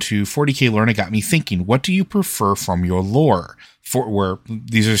branched out into 40k lore and it got me thinking, what do you prefer from your lore?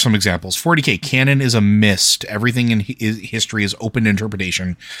 These are some examples. 40k canon is a mist. Everything in history is open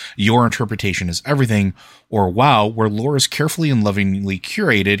interpretation. Your interpretation is everything. Or WoW, where lore is carefully and lovingly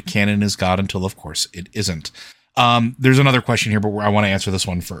curated. Canon is God until, of course, it isn't. There's another question here, but I want to answer this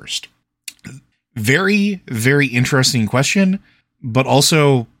one first. Very, very interesting question, but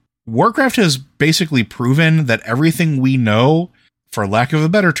also Warcraft has basically proven that everything we know, for lack of a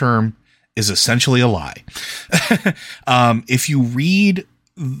better term, is essentially a lie. If you read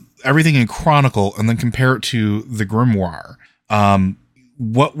everything in Chronicle and then compare it to the Grimoire,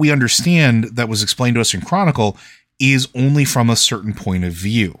 what we understand that was explained to us in Chronicle is only from a certain point of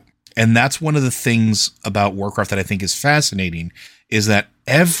view. And that's one of the things about Warcraft that I think is fascinating, is that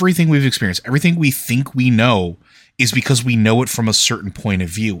everything we've experienced, everything we think we know, is because we know it from a certain point of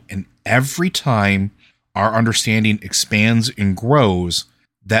view. And every time our understanding expands and grows,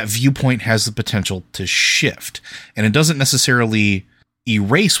 that viewpoint has the potential to shift. And it doesn't necessarily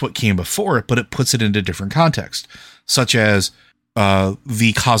erase what came before it, but it puts it into different context, such as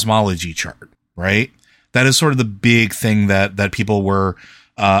the cosmology chart, right? That is sort of the big thing that people were,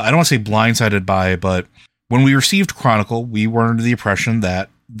 I don't want to say blindsided by, but when we received Chronicle, we were under the impression that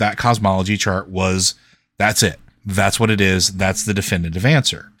that cosmology chart was, that's it. That's what it is. That's the definitive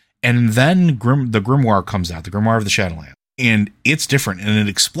answer. And then the Grimoire comes out, the Grimoire of the Shadowlands, and it's different. And it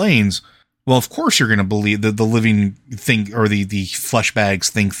explains, well, of course you're going to believe that the living think, or the flesh bags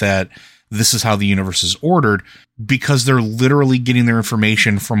think that this is how the universe is ordered, because they're literally getting their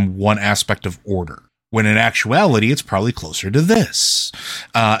information from one aspect of order, when in actuality, it's probably closer to this.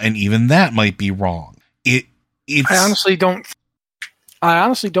 And even that might be wrong. I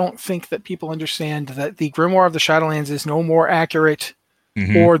honestly don't think that people understand that the Grimoire of the Shadowlands is no more accurate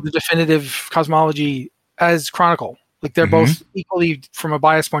or the definitive cosmology as Chronicle. Like, they're both equally from a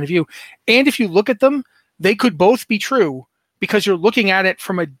biased point of view. And if you look at them, they could both be true, because you're looking at it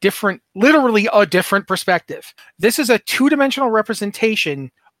from literally a different perspective. This is a two-dimensional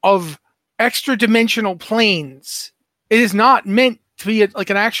representation of extra-dimensional planes. It is not meant to be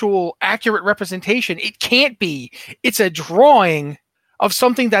like an actual accurate representation. It can't be. It's a drawing of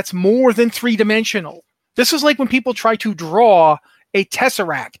something that's more than three-dimensional. This is like when people try to draw a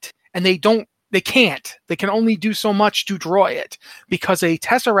tesseract, and they can't. They can only do so much to draw it, because a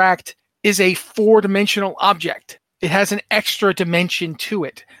tesseract is a four-dimensional object. It has an extra dimension to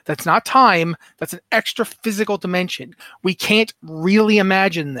it. That's not time. That's an extra physical dimension. We can't really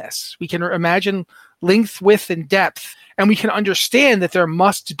imagine this. We can imagine length, width, and depth, and we can understand that there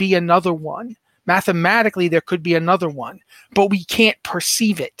must be another one. Mathematically, there could be another one, but we can't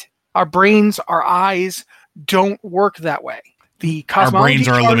perceive it. Our brains, our eyes don't work that way. Our brains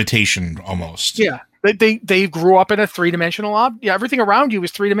are a limitation almost. Yeah. They grew up in a three-dimensional object. Yeah, everything around you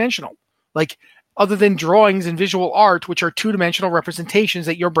is three-dimensional. Like, other than drawings and visual art, which are two-dimensional representations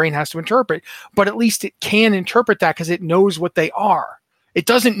that your brain has to interpret, but at least it can interpret that because it knows what they are. It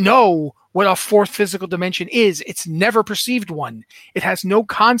doesn't know what a fourth physical dimension is. It's never perceived one. It has no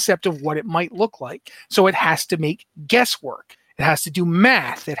concept of what it might look like. So it has to make guesswork. It has to do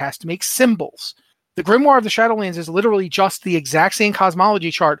math. It has to make symbols. The Grimoire of the Shadowlands is literally just the exact same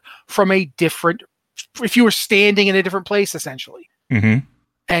cosmology chart from a different, if you were standing in a different place, essentially.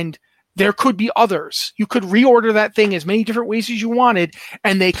 And there could be others. You could reorder that thing as many different ways as you wanted,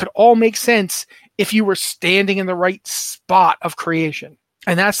 and they could all make sense if you were standing in the right spot of creation.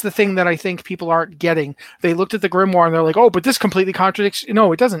 And that's the thing that I think people aren't getting. They looked at the Grimoire and they're like, oh, but this completely contradicts.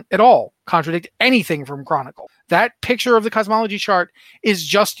 No, it doesn't at all contradict anything from Chronicle. That picture of the cosmology chart is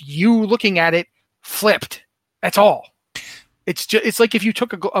just you looking at it flipped. That's all. It's like if you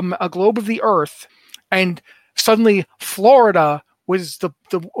took a globe of the Earth and suddenly Florida was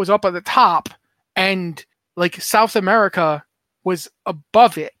up at the top, and like South America was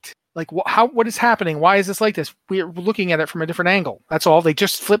above it. Like, what is happening? Why is this like this? We're looking at it from a different angle. That's all. They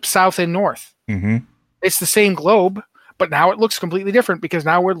just flipped south and north. It's the same globe, but now it looks completely different because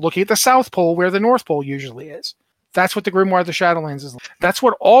now we're looking at the South Pole where the North Pole usually is. That's what the Grimoire of the Shadowlands is like. That's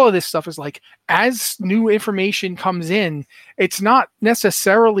what all of this stuff is like. As new information comes in, it's not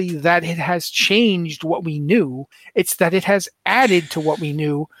necessarily that it has changed what we knew. It's that it has added to what we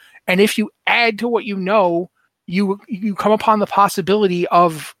knew. And if you add to what you know, you come upon the possibility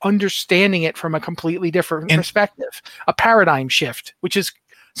of understanding it from a completely different perspective, a paradigm shift, which is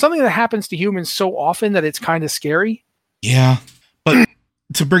something that happens to humans so often that it's kind of scary. Yeah. But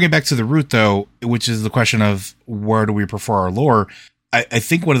to bring it back to the root, though, which is the question of where do we prefer our lore, I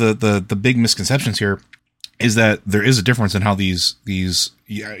think one of the big misconceptions here is that there is a difference in how these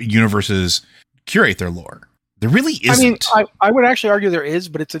universes curate their lore. There really isn't. I mean, I would actually argue there is,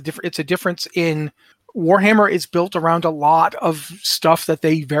 but it's a difference in Warhammer is built around a lot of stuff that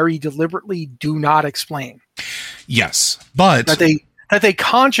they very deliberately do not explain. Yes, but that they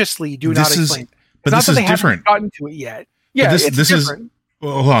consciously do not explain. But this is different. Haven't gotten to it yet. Yeah, this it's different.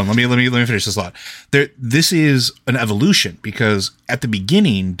 Well, hold on. Let me finish this thought. This is an evolution because at the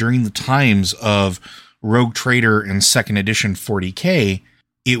beginning, during the times of Rogue Trader and Second Edition 40K,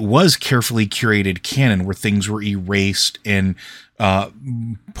 it was carefully curated canon where things were erased and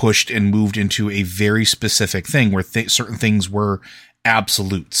pushed and moved into a very specific thing where certain things were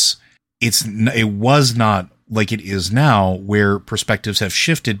absolutes. It was not like it is now, where perspectives have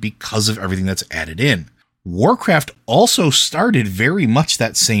shifted because of everything that's added in. Warcraft also started very much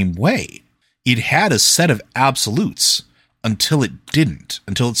that same way. It had a set of absolutes until it didn't,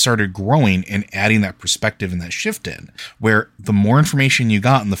 until it started growing and adding that perspective and that shift in, where the more information you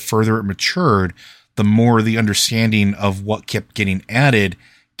got and the further it matured, the more the understanding of what kept getting added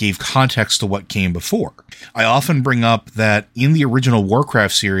gave context to what came before. I often bring up that in the original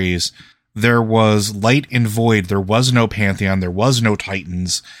Warcraft series, there was light and void. There was no pantheon. There was no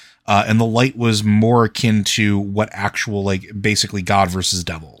titans. And the light was more akin to what actual, like, basically God versus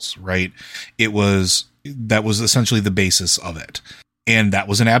devils, right? That was essentially the basis of it. And that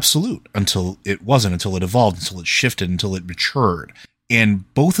was an absolute until it wasn't, until it evolved, until it shifted, until it matured.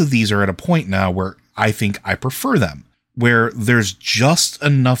 And both of these are at a point now where I think I prefer them, where there's just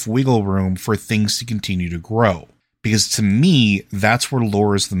enough wiggle room for things to continue to grow. Because to me, that's where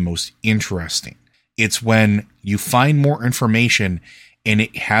lore is the most interesting. It's when you find more information and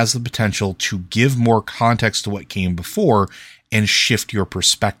it has the potential to give more context to what came before and shift your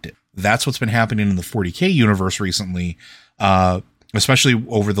perspective. That's what's been happening in the 40K universe recently, especially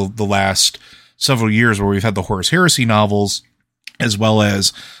over the last several years, where we've had the Horus Heresy novels, as well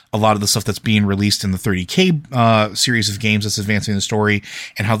as a lot of the stuff that's being released in the 30K series of games that's advancing the story,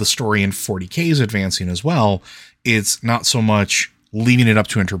 and how the story in 40K is advancing as well. It's not so much leaving it up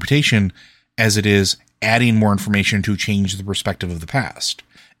to interpretation as it is adding more information to change the perspective of the past.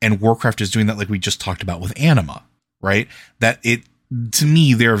 And Warcraft is doing that, like we just talked about with Anima, right? To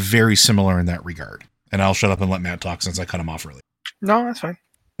me, they're very similar in that regard. And I'll shut up and let Matt talk since I cut him off early. No, that's fine.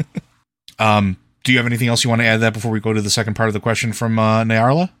 Do you have anything else you want to add to that before we go to the second part of the question from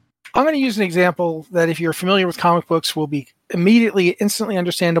Nyarla? I'm going to use an example that, if you're familiar with comic books, will be instantly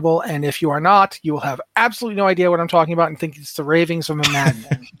understandable. And if you are not, you will have absolutely no idea what I'm talking about and think it's the ravings of a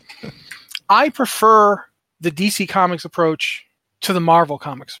madman. I prefer the DC Comics approach to the Marvel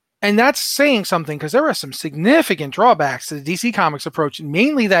Comics. And that's saying something, because there are some significant drawbacks to the DC Comics approach,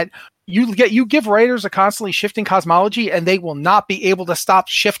 mainly that you give writers a constantly shifting cosmology and they will not be able to stop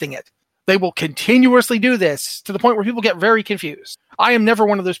shifting it. They will continuously do this to the point where people get very confused. I am never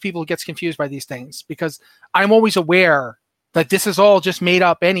one of those people who gets confused by these things, because I'm always aware that this is all just made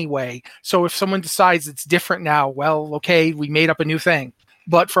up anyway. So if someone decides it's different now, well, okay, we made up a new thing.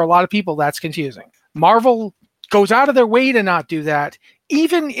 But for a lot of people, that's confusing. Marvel goes out of their way to not do that,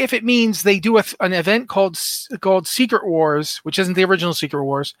 even if it means they do an event called Secret Wars, which isn't the original Secret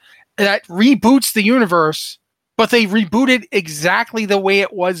Wars, that reboots the universe, but they reboot it exactly the way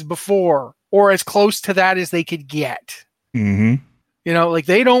it was before, or as close to that as they could get. Mm-hmm. You know, like,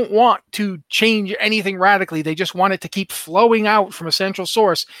 they don't want to change anything radically. They just want it to keep flowing out from a central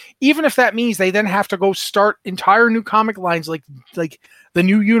source, even if that means they then have to go start entire new comic lines, like the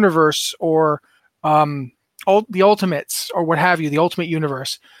New Universe or the Ultimates or what have you, the Ultimate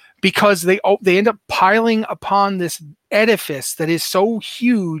Universe, because they end up piling upon this edifice that is so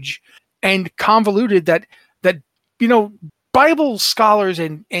huge and convoluted that Bible scholars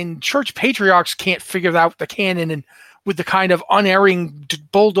and church patriarchs can't figure out the canon and with the kind of unerring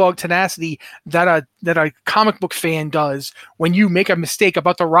bulldog tenacity that a comic book fan does when you make a mistake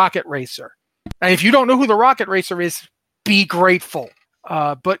about the Rocket Racer. And if you don't know who the Rocket Racer is, be grateful.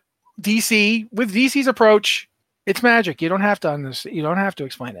 But with DC's approach, it's magic. You don't have to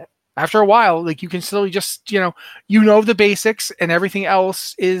explain it. After a while, like, you can still just, the basics, and everything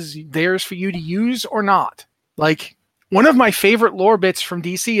else is theirs for you to use or not. Like, one of my favorite lore bits from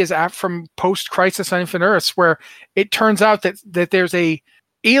DC is from post-Crisis on Infinite Earths, where it turns out that there's a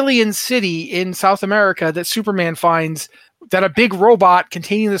alien city in South America that Superman finds, that a big robot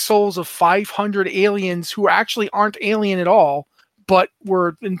containing the souls of 500 aliens who actually aren't alien at all, but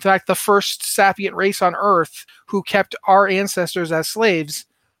were, in fact, the first sapient race on Earth who kept our ancestors as slaves,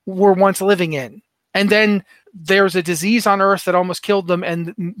 were once living in. And then there's a disease on Earth that almost killed them,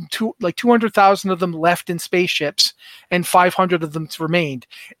 and 200,000 of them left in spaceships, and 500 of them remained.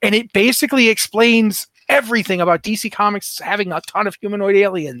 And it basically explains everything about DC Comics having a ton of humanoid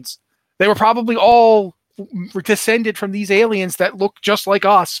aliens. They were probably all descended from these aliens that look just like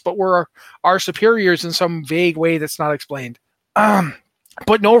us, but were our superiors in some vague way that's not explained.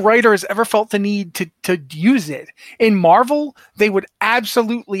 But no writer has ever felt the need to use it. In Marvel, they would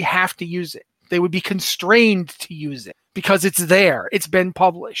absolutely have to use it. They would be constrained to use it because it's there. It's been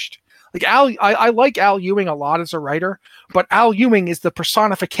published. Like I like Al Ewing a lot as a writer, but Al Ewing is the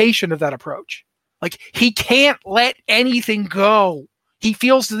personification of that approach. Like, he can't let anything go. He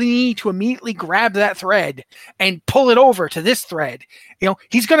feels the need to immediately grab that thread and pull it over to this thread. You know,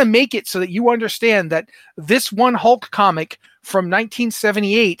 he's going to make it so that you understand that this one Hulk comic from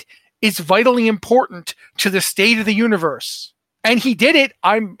 1978 is vitally important to the state of the universe. And he did it.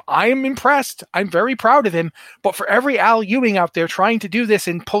 I'm impressed. I'm very proud of him. But for every Al Ewing out there trying to do this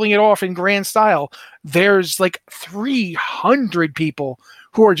and pulling it off in grand style, there's like 300 people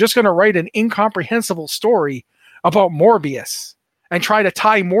who are just going to write an incomprehensible story about Morbius and try to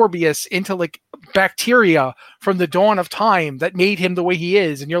tie Morbius into like bacteria from the dawn of time that made him the way he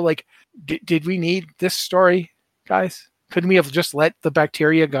is. And you're like, did we need this story, guys? Couldn't we have just let the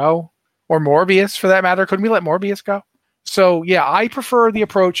bacteria go? Or Morbius, for that matter? Couldn't we let Morbius go? So, yeah, I prefer the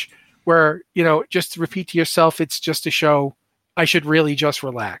approach where, you know, just to repeat to yourself, it's just a show. I should really just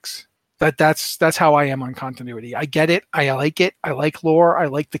relax. That's how I am on continuity. I get it. I like it. I like lore. I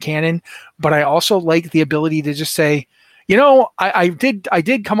like the canon. But I also like the ability to just say, you know, I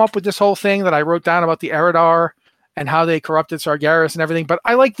did come up with this whole thing that I wrote down about the Eridar and how they corrupted Sargeras and everything. But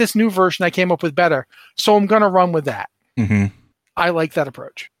I like this new version I came up with better. So I'm going to run with that. Mm-hmm. I like that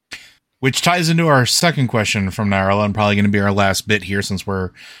approach. Which ties into our second question from Narla, and probably going to be our last bit here since we're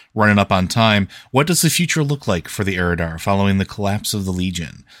running up on time. What does the future look like for the Eridar following the collapse of the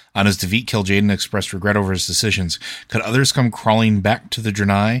Legion? On his defeat, Kil'jaeden expressed regret over his decisions. Could others come crawling back to the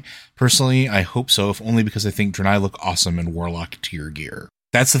Draenei? Personally, I hope so, if only because I think Draenei look awesome in Warlock tier gear.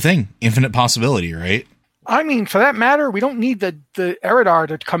 That's the thing. Infinite possibility, right? I mean, for that matter, we don't need the Eridar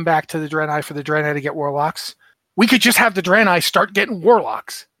to come back to the Draenei for the Draenei to get Warlocks. We could just have the Draenei start getting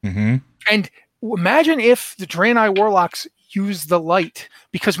Warlocks. Mm-hmm. And imagine if the Draenei Warlocks use the light,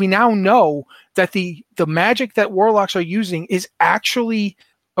 because we now know that the magic that Warlocks are using is actually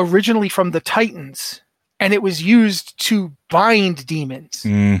originally from the Titans, and it was used to bind demons.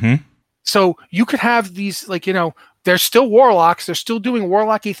 Mm-hmm. So you could have these, like, you know, they're still Warlocks, they're still doing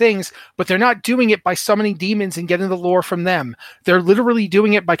Warlocky things, but they're not doing it by summoning demons and getting the lore from them. They're literally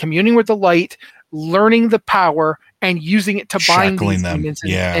doing it by communing with the light, learning the power, and using it to bind these demons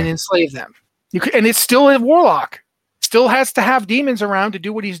and enslave them. And it's still a Warlock. Still has to have demons around to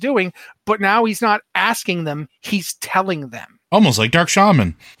do what he's doing, but now he's not asking them, he's telling them. Almost like Dark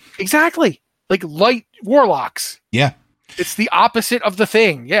Shaman. Exactly. Like light Warlocks. Yeah. It's the opposite of the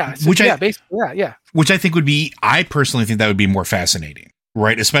thing. Yeah. Which I think would be, I personally think that would be more fascinating,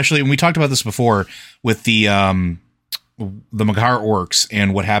 right? Especially, and we talked about this before with the Makar orcs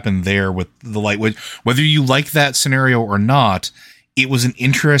and what happened there with the light. Whether you like that scenario or not, it was an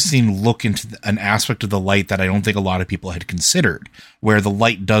interesting look into an aspect of the light that I don't think a lot of people had considered, where the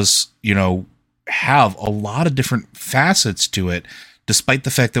light does, you know, have a lot of different facets to it, despite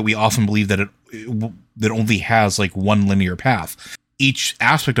the fact that we often believe that it only has like one linear path. Each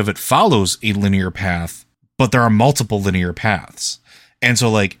aspect of it follows a linear path, but there are multiple linear paths. And so,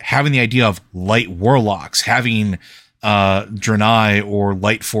 like, having the idea of light warlocks, having Draenei or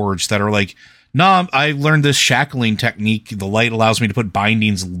Lightforged that are like, nah, I learned this shackling technique. The light allows me to put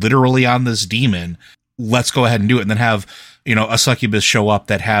bindings literally on this demon. Let's go ahead and do it. And then have, you know, a succubus show up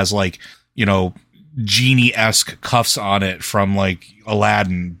that has, like, you know, genie-esque cuffs on it from like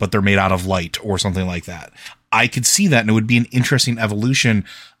Aladdin, but they're made out of light or something like that. I could see that, and it would be an interesting evolution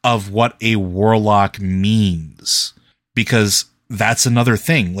of what a warlock means, because that's another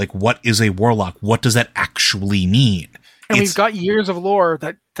thing. Like, what is a warlock? What does that actually mean? And we've got years of lore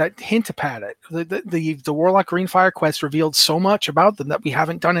that hint at it. The Warlock Greenfire quest revealed so much about them that we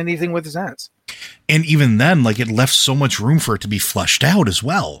haven't done anything with since. And even then, like, it left so much room for it to be fleshed out as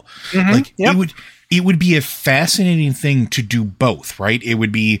well. Mm-hmm. Like, it would be a fascinating thing to do both, right? It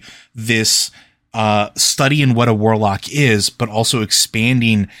would be this study in what a warlock is, but also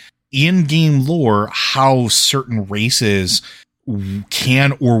expanding in-game lore how certain races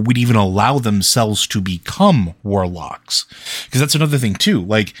can or would even allow themselves to become warlocks. Because that's another thing too.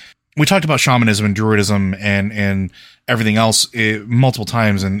 Like, we talked about shamanism and druidism and everything else multiple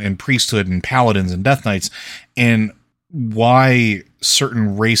times, and priesthood and paladins and death knights. And why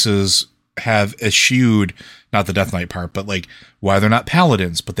certain races have eschewed, not the Death Knight part, but like why they're not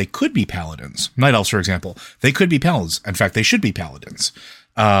paladins, but they could be paladins. Night Elves, for example, they could be paladins. In fact, they should be paladins.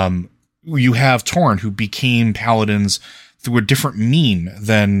 You have Tauren, who became paladins through a different mean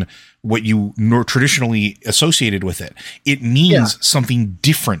than what you traditionally associated with it. It means something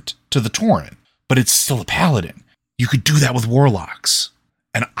different to the Tauren, but it's still a paladin. You could do that with warlocks.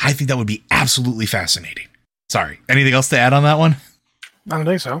 And I think that would be absolutely fascinating. Sorry. Anything else to add on that one? I don't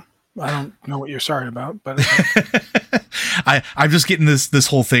think so. I don't know what you're sorry about, but I'm just getting this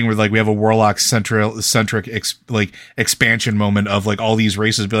whole thing where like we have a warlock centric expansion moment of like all these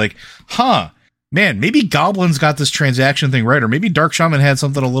races be like, man, maybe goblins got this transaction thing right, or maybe Dark Shaman had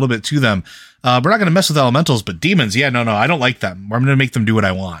something a little bit to them. We're not going to mess with elementals, but demons, no, I don't like them. I'm going to make them do what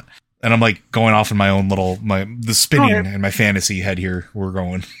I want. And I'm like going off in my own the spinning and my fantasy head here. We're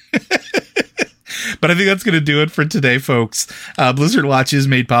going. But I think that's going to do it for today, folks. Blizzard Watch is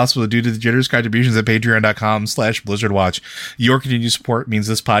made possible due to the generous contributions at patreon.com/BlizzardWatch. Your continued support means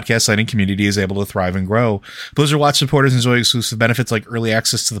this podcast site and community is able to thrive and grow. Blizzard Watch supporters enjoy exclusive benefits like early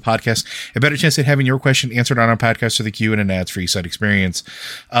access to the podcast, a better chance at having your question answered on our podcast or the queue, and an ads-free site experience.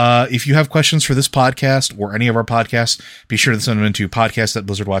 If you have questions for this podcast or any of our podcasts, be sure to send them into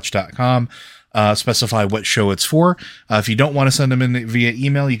podcast@blizzardwatch.com. Specify what show it's for. If you don't want to send them in via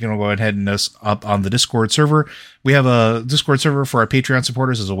email, you can go ahead and us up on the Discord server. We have a Discord server for our Patreon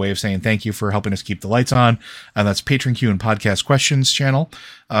supporters as a way of saying thank you for helping us keep the lights on. And that's Patron Q and Podcast Questions channel.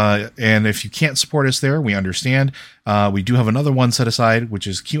 And if you can't support us there, we understand. We do have another one set aside, which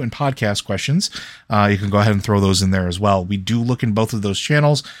is Q and Podcast Questions. You can go ahead and throw those in there as well. We do look in both of those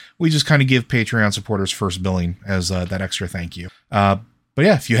channels. We just kind of give Patreon supporters first billing as that extra thank you. But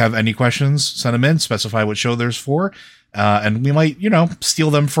yeah, if you have any questions, send them in, specify what show there's for, and we might,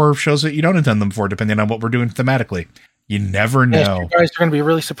 steal them for shows that you don't intend them for, depending on what we're doing thematically. You never know. Yes, you guys are going to be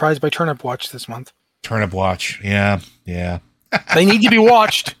really surprised by Turnip Watch this month. Turnip Watch, yeah. They need to be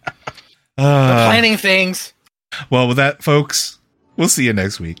watched. They're planning things. Well, with that, folks, we'll see you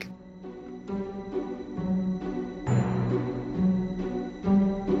next week.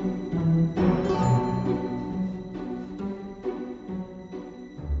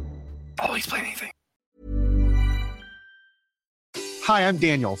 Always play anything. Hi, I'm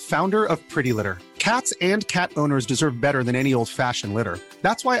Daniel, founder of Pretty Litter. Cats and cat owners deserve better than any old-fashioned litter.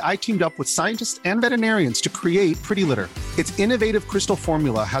 That's why I teamed up with scientists and veterinarians to create Pretty Litter. Its innovative crystal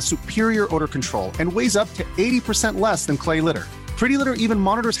formula has superior odor control and weighs up to 80% less than clay litter. Pretty Litter even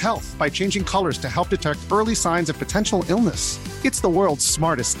monitors health by changing colors to help detect early signs of potential illness. It's the world's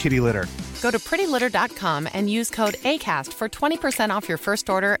smartest kitty litter. Go to prettylitter.com and use code ACAST for 20% off your first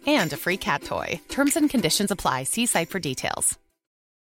order and a free cat toy. Terms and conditions apply. See site for details.